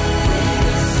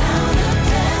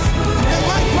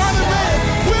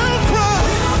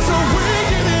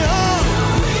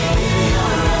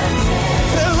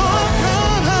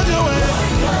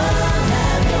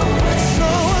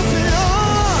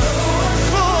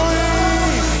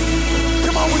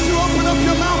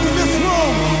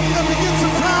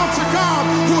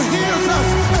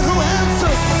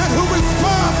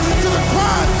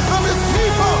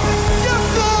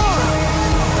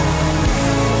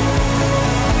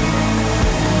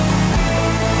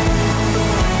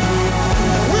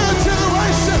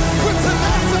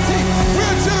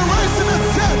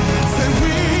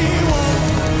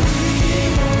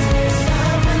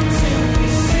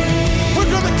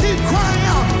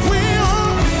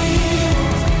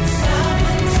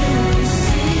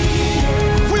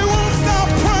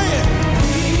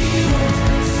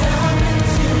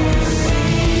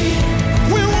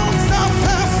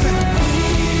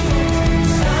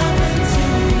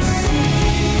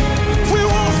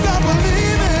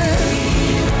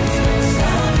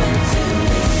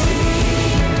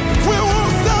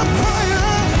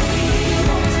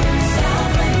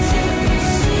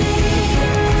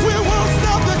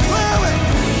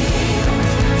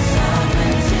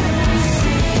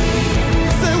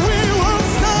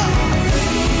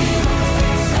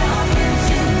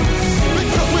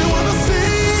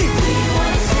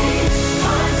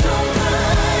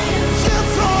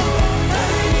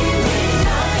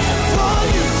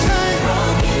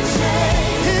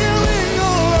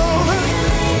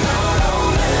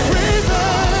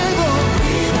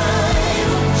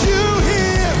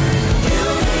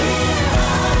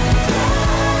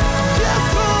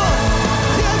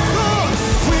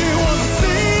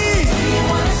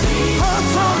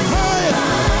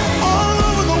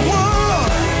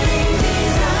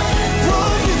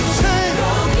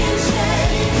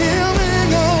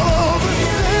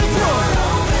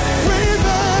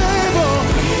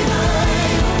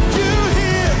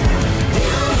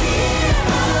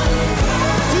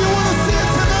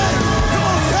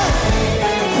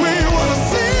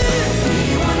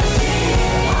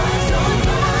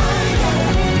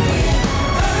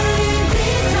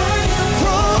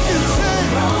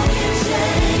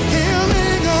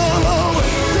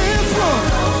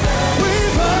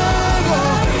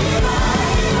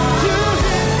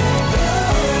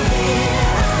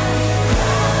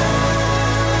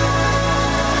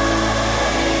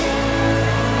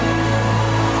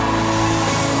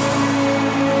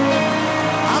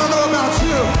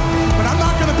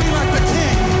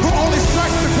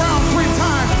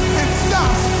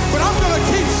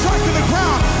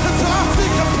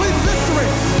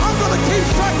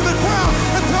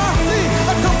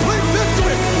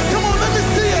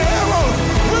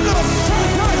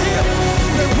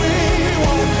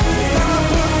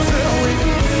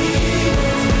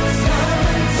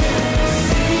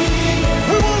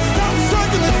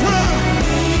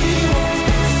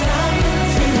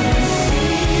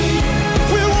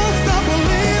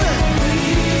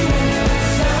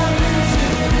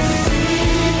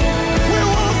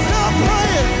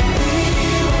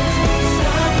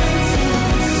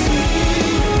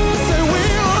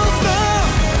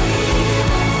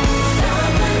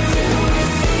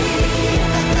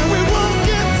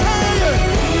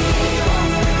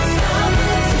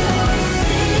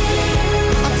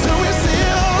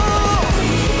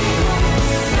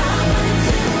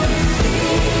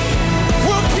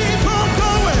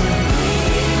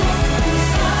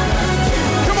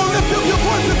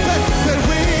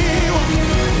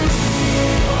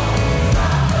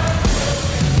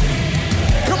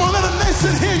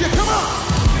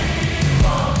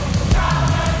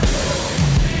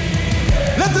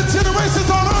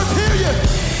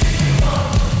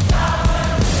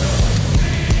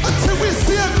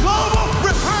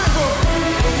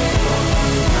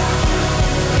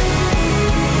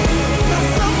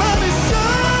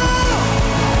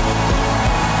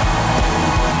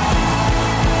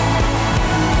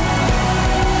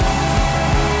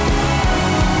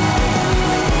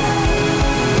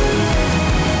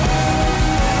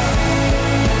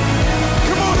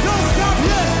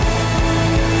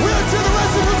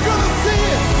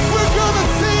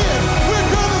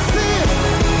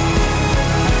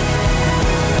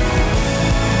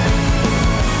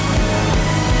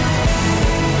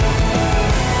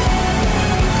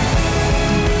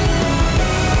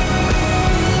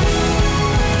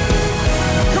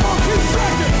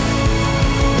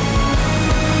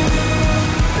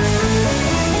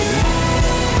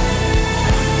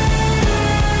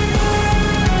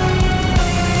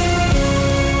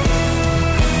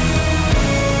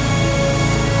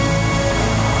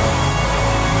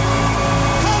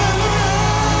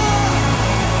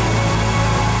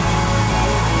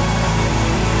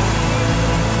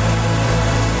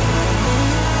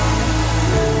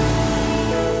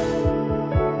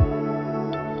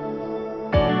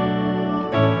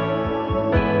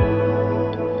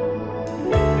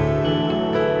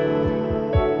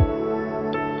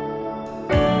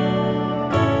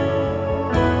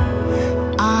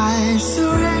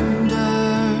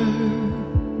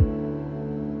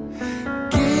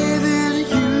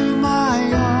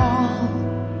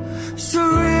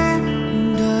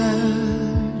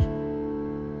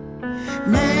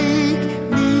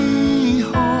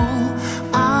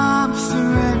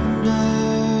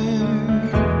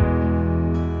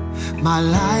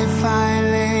 life I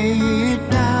lay it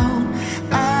down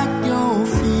at your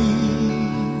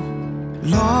feet.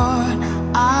 Lord,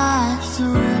 I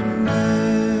surrender.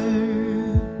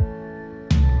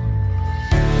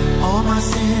 All my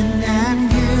sin and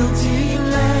guilty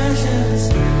pleasures,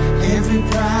 every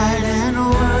pride and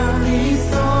worldly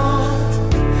thought,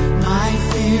 my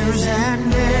fears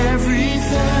and every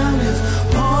failure's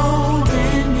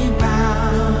holding me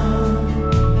bound.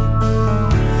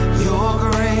 Your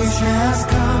grace has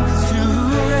come to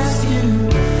rescue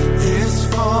this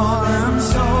fallen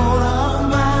soul of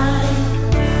mine.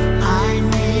 I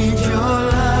need your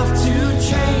love to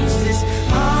change this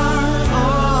heart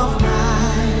of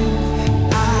mine.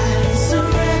 I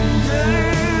surrender,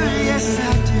 yes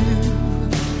I do.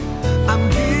 I'm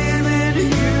giving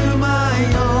you my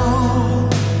all.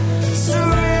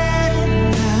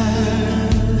 Surrender.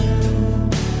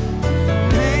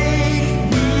 Make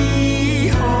me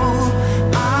whole.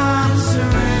 I'm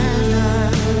surrendering.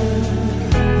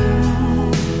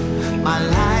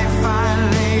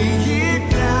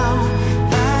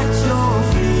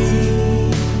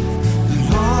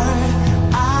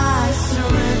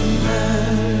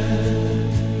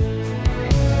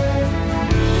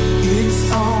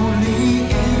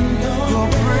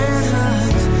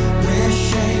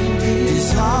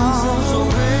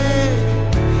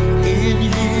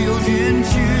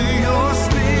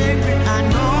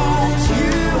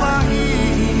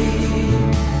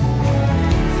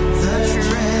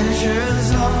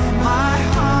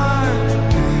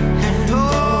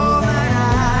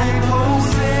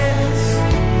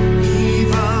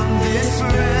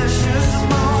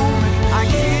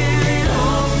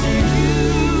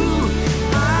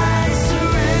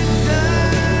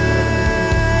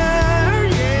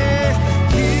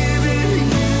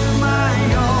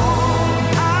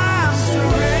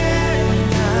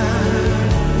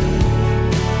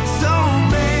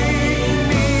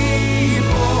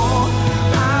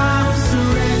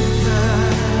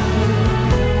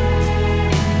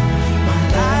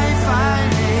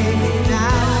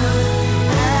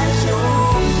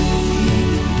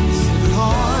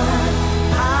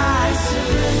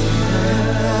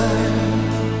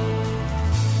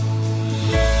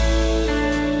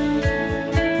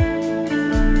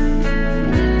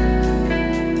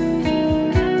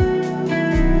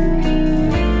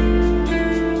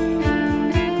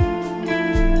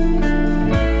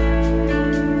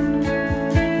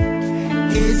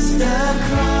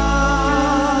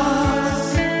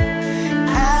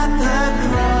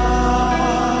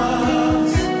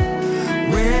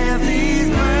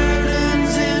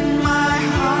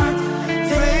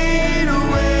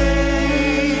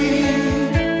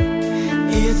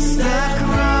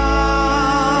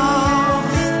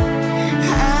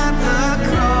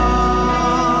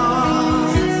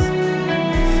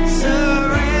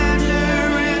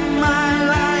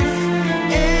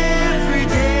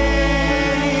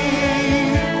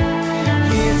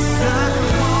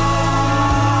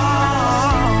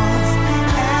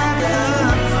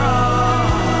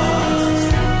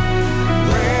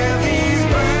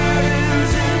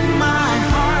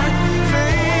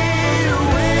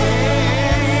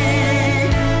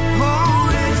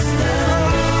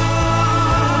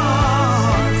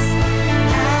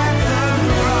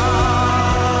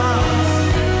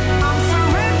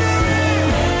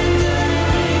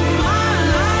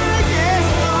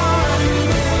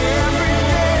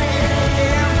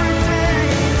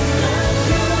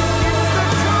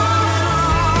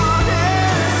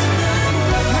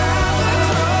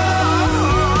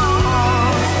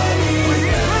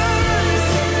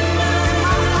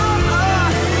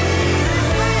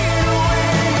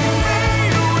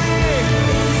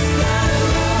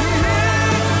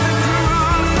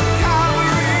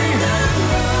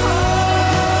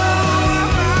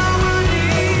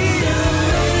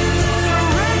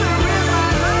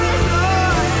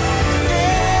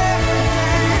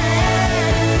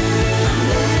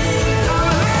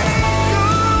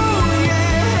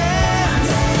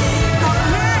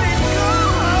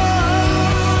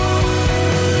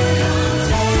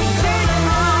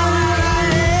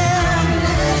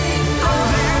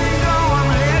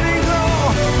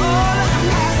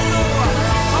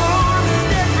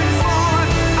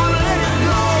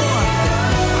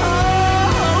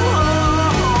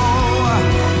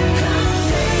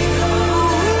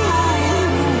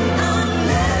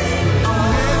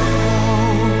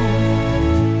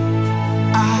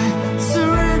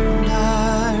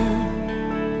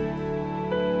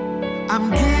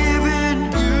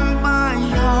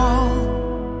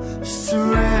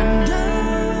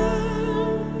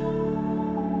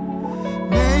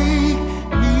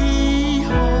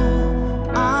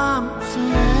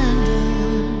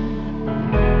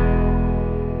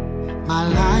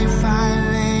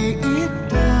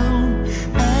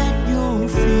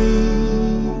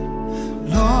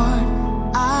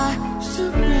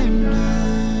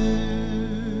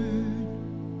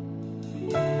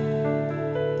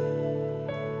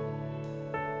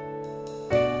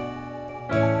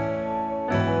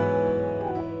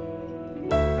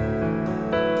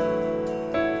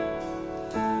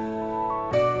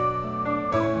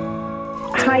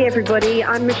 Hi everybody,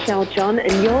 I'm Michelle John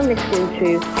and you're listening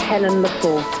to Helen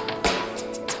LaPour.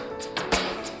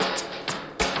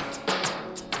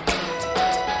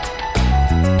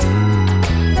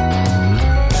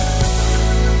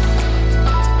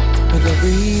 With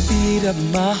every beat of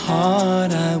my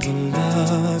heart I will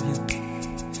love you.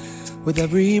 With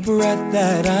every breath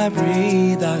that I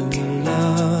breathe I will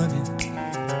love you.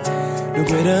 No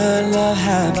greater love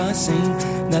have I seen,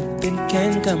 nothing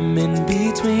can come in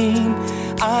between.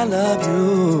 I love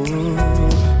you.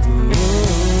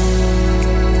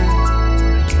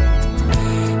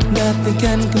 Nothing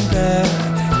can compare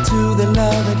to the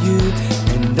love that you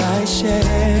and I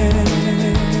share.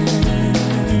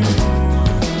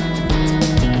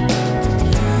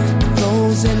 It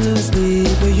flows endlessly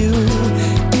for you,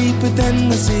 deeper than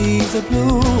the seas of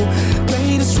blue,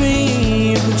 greatest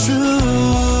dream come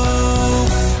true.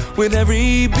 With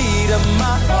every beat of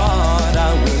my heart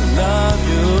I will love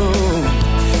you.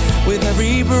 With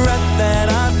every breath that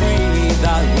I breathe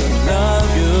I will love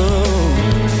you.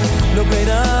 No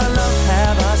greater love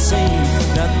have I seen,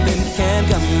 nothing can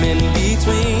come in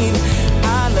between.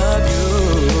 I love you.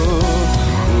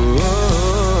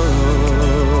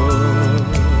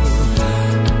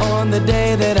 On the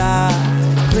day that I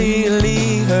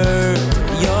clearly heard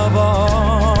your voice,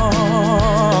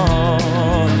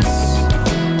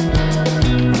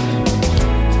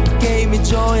 gave me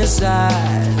joy inside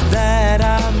that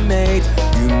I made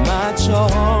you my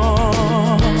choice.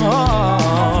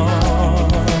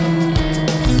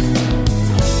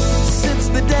 Since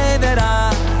the day that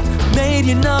I made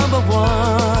you number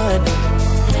one,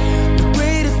 the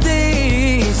greatest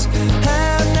days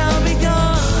have now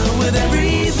begun. With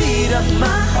every beat of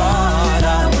my heart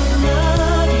I will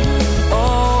love you.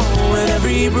 Oh, with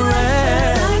every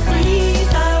breath I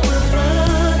breathe I will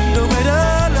love you. No greater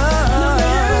love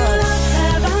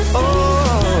have I seen. Oh,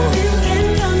 nothing can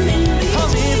come in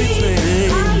between.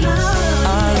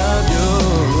 I love you.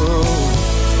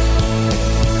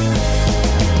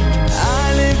 I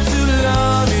live to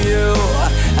love you.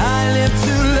 I live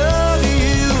to love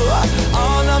you.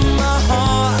 All of my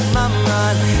heart, my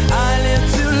mind. I live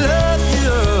to love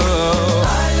you.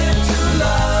 I live to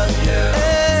love you.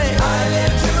 Hey. I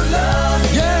live to love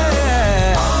you.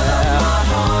 Yeah. All of my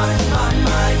heart, my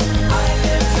mind. I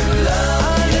live to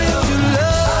love you. I live to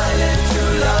love. I live to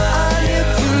love. I live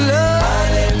to love. I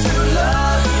live to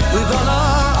love you. With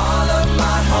all of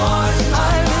my heart,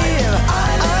 I live. I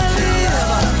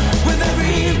live. With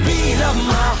every beat of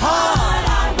my heart,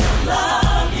 I will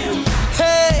love you.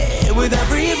 Hey, with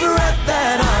every breath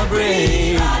that I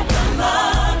breathe, I will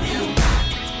love you.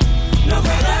 No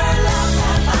greater love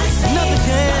have I seen.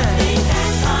 Nothing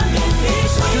can come in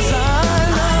between. 'Cause I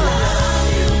love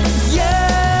you. Yeah.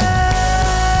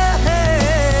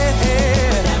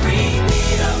 With every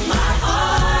beat of my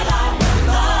heart, I will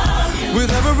love you.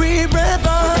 With every breath I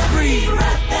breathe, every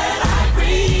breath that I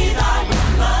breathe, I will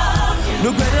love you. No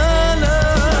greater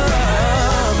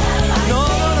love. No,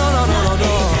 no, no, no, no,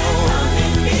 no. Come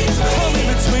in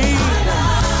between.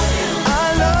 I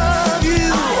love you.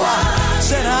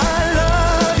 Said I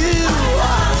love you.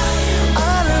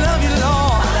 I love you,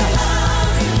 Lord.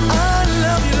 I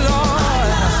love you, Lord.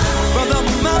 From the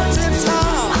mountain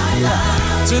top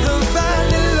to the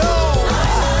valley low,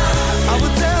 I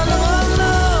will tell of my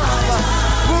love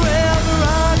wherever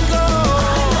I go.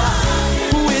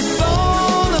 With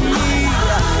all of me,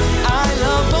 I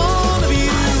love all of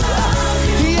you.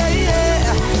 Yeah, yeah,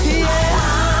 yeah.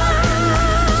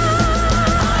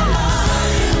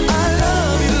 I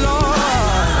love you, Lord.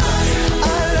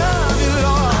 I love you,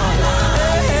 Lord.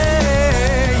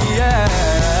 Hey, yeah.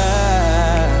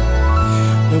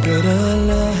 No greater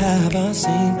love have I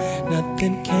seen,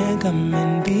 nothing can come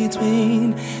in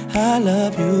between. I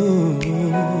love you.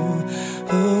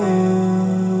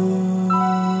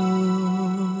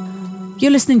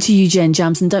 You're listening to UGN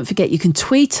Jams, and don't forget you can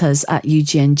tweet us at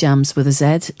UGN Jams with a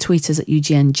Z, tweet us at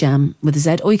UGN Jam with a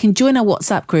Z, or you can join our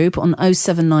WhatsApp group on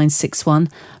 07961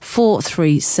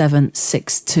 437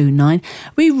 629.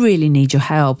 We really need your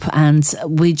help, and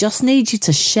we just need you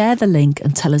to share the link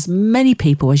and tell as many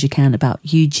people as you can about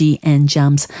UGN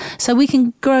Jams so we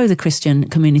can grow the Christian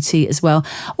community as well.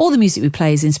 All the music we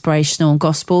play is inspirational and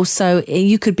gospel, so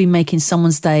you could be making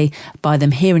someone's day by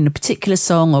them hearing a particular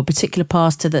song or a particular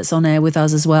pastor that's on air with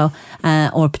us as well,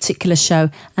 or a particular show,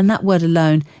 and that word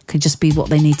alone could just be what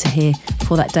they need to hear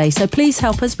for that day. So please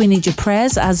help us. We need your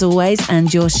prayers as always and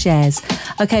your shares.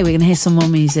 Okay, we're going to hear some more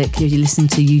music. You're listening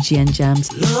to UGN Jams.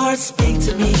 Lord, speak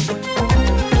to me.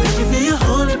 Let me feel your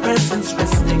holy presence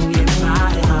resting in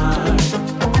my heart.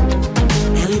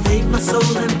 Elevate my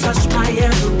soul and touch my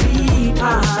every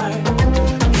part.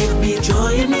 Give me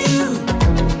joy in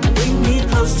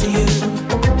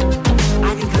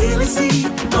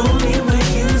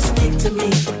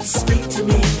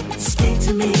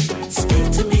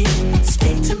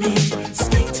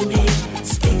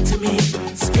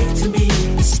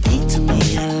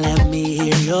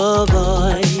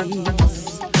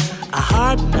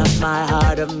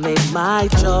have made my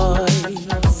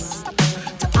choice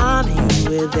to honor you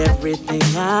with everything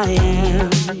I am.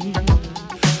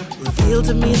 Reveal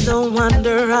to me the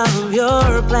wonder of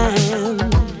your plan.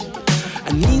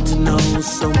 I need to know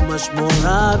so much more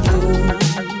of you,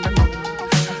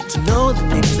 to know the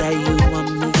things that you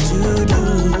want me to do.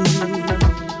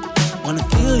 Wanna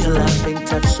feel your loving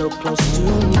touch so close to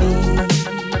me.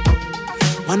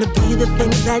 Wanna be the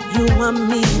things that you want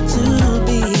me to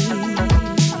be.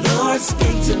 Lord,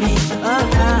 speak to me.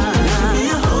 Feel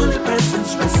your holy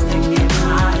presence resting in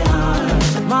my heart.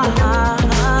 My heart.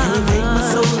 Elevate my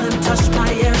soul and touch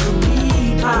my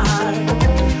every part.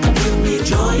 Give me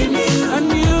joy in you.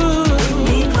 And you. Bring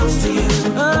me close to you.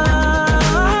 I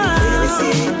can clearly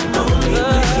see only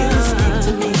when you speak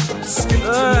to me. Speak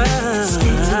to me.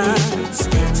 Speak to me.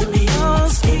 Speak to me.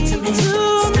 Speak to me.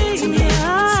 Speak to me.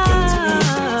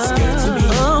 Speak to me.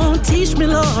 Oh, teach me,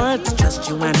 Lord, to trust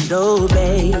you and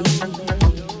obey.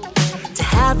 To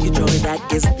have your joy, that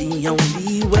is the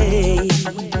only way.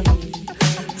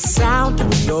 The sound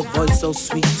of your voice so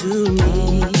sweet to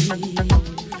me.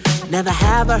 Never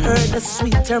have I heard a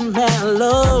sweeter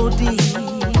melody.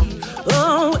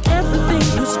 Oh, everything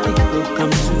you speak will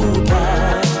come to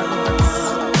pass.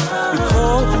 You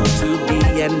called it to be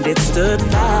and it stood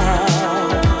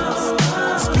fast.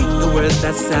 Speak the words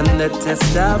that stand the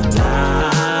test of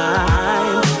time.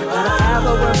 That I have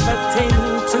a word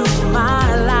pertaining to my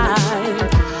life.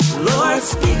 Lord,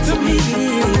 speak to me.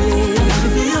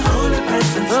 Feel your holy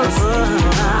presence resting in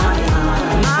my heart.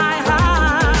 My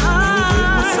heart.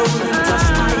 Elevate my soul and touch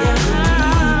my every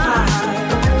part.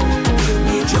 Give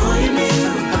me joy in you.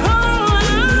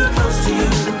 Bring me close to you.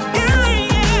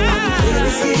 I can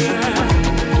clearly see.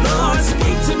 Lord,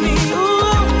 speak to me.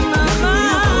 Feel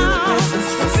your holy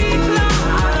presence resting in my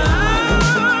heart.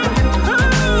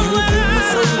 Elevate my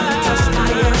soul and touch my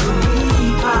every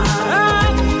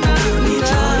part. Give me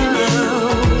joy in you.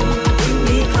 Bring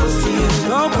me close to you.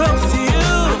 Oh, close to you.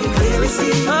 I can clearly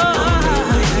see.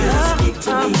 Speak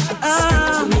to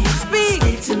me.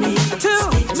 Speak to me.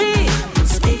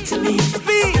 Speak to me.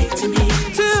 Speak to me.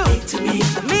 Speak to me.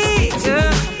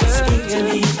 Speak to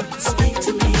me. Speak to me. Speak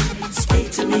to me. Speak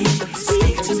to me. Speak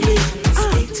to me.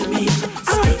 Speak to me.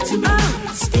 Speak to me.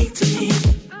 Speak to me.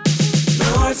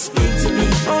 Lord, speak to me.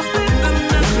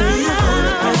 Feel your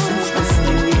holy presence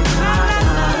resting in my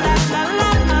heart.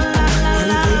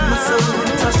 Elevate my soul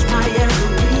and touch my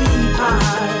every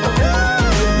part.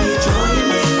 Give me joy in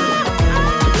you.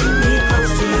 Bring me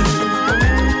close to you.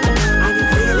 I can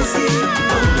clearly see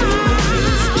only when you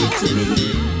speak to me.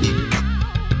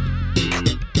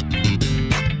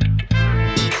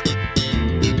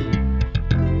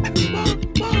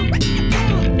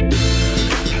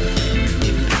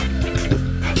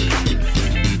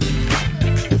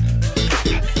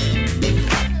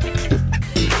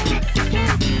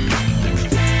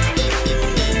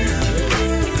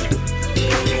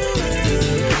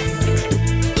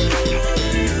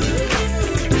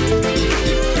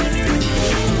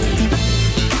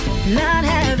 Not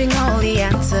having all the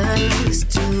answers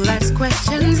to life's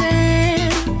questions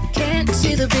and can't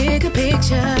see the bigger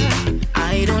picture.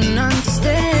 I don't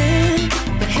understand,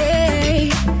 but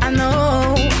hey, I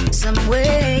know some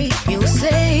way you'll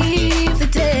save the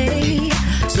day.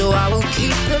 So I will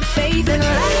keep the faith and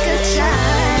like a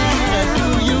child. Do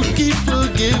you keep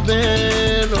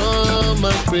forgiving all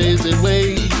my crazy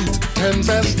ways? Times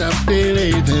I stop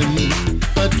believing,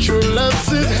 but your love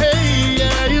says, hey,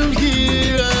 are you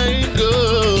here? I ain't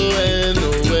going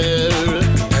nowhere.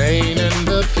 Pain and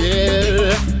the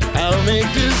fear, I'll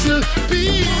make disappear.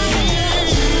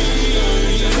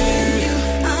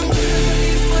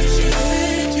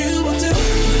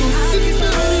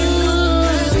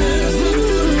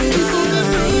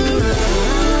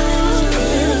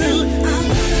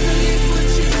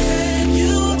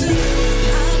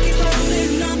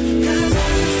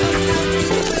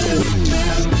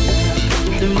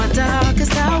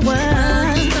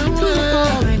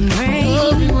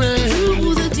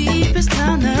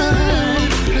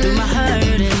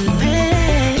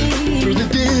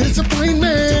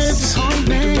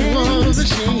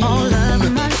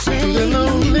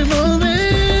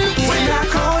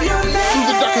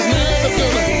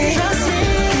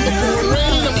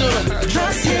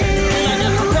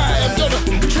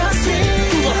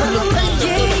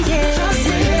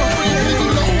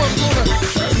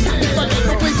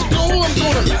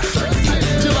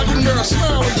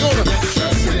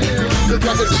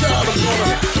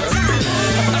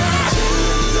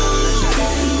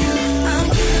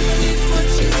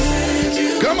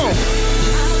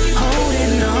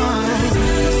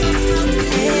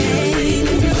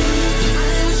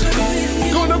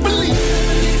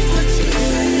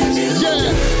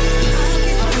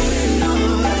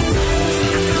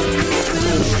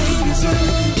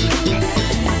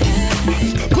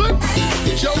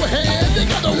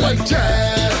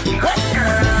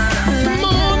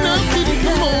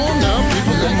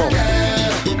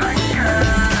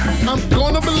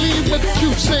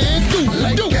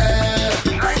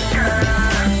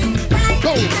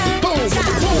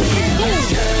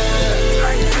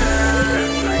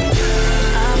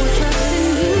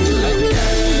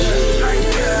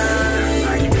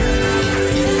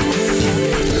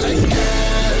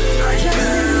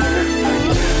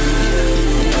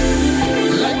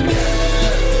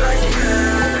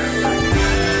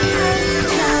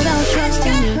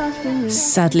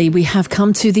 Sadly, we have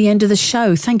come to the end of the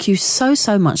show. Thank you so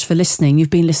much for listening. You've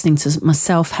been listening to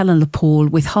myself, Helen LaPaul,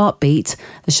 with Heartbeat.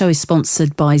 The show is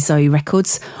sponsored by Zoe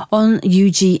Records on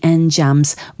UGN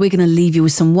Jams. We're going to leave you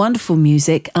with some wonderful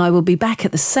music. I will be back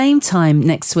at the same time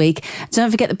next week.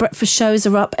 Don't forget the breakfast shows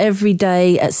are up every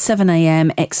day at 7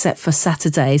 a.m. except for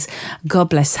Saturdays. God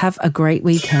bless. Have a great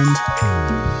weekend.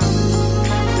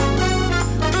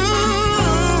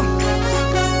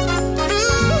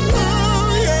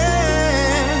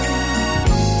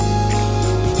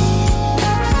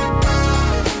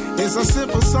 It's a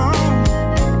simple song.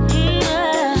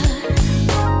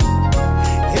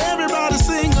 Everybody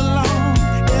sing along.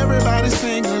 Everybody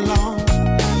sing along.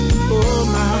 Oh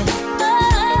my.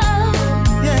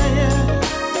 Yeah, yeah.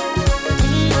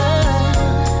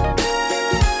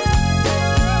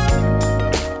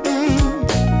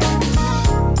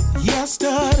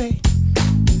 Yesterday,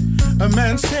 a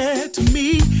man said to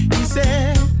me, he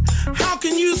said, how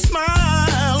can you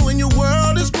smile when your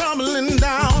world is crumbling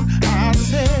down? I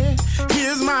said,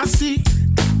 here's my secret.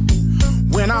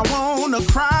 When I wanna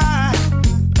cry,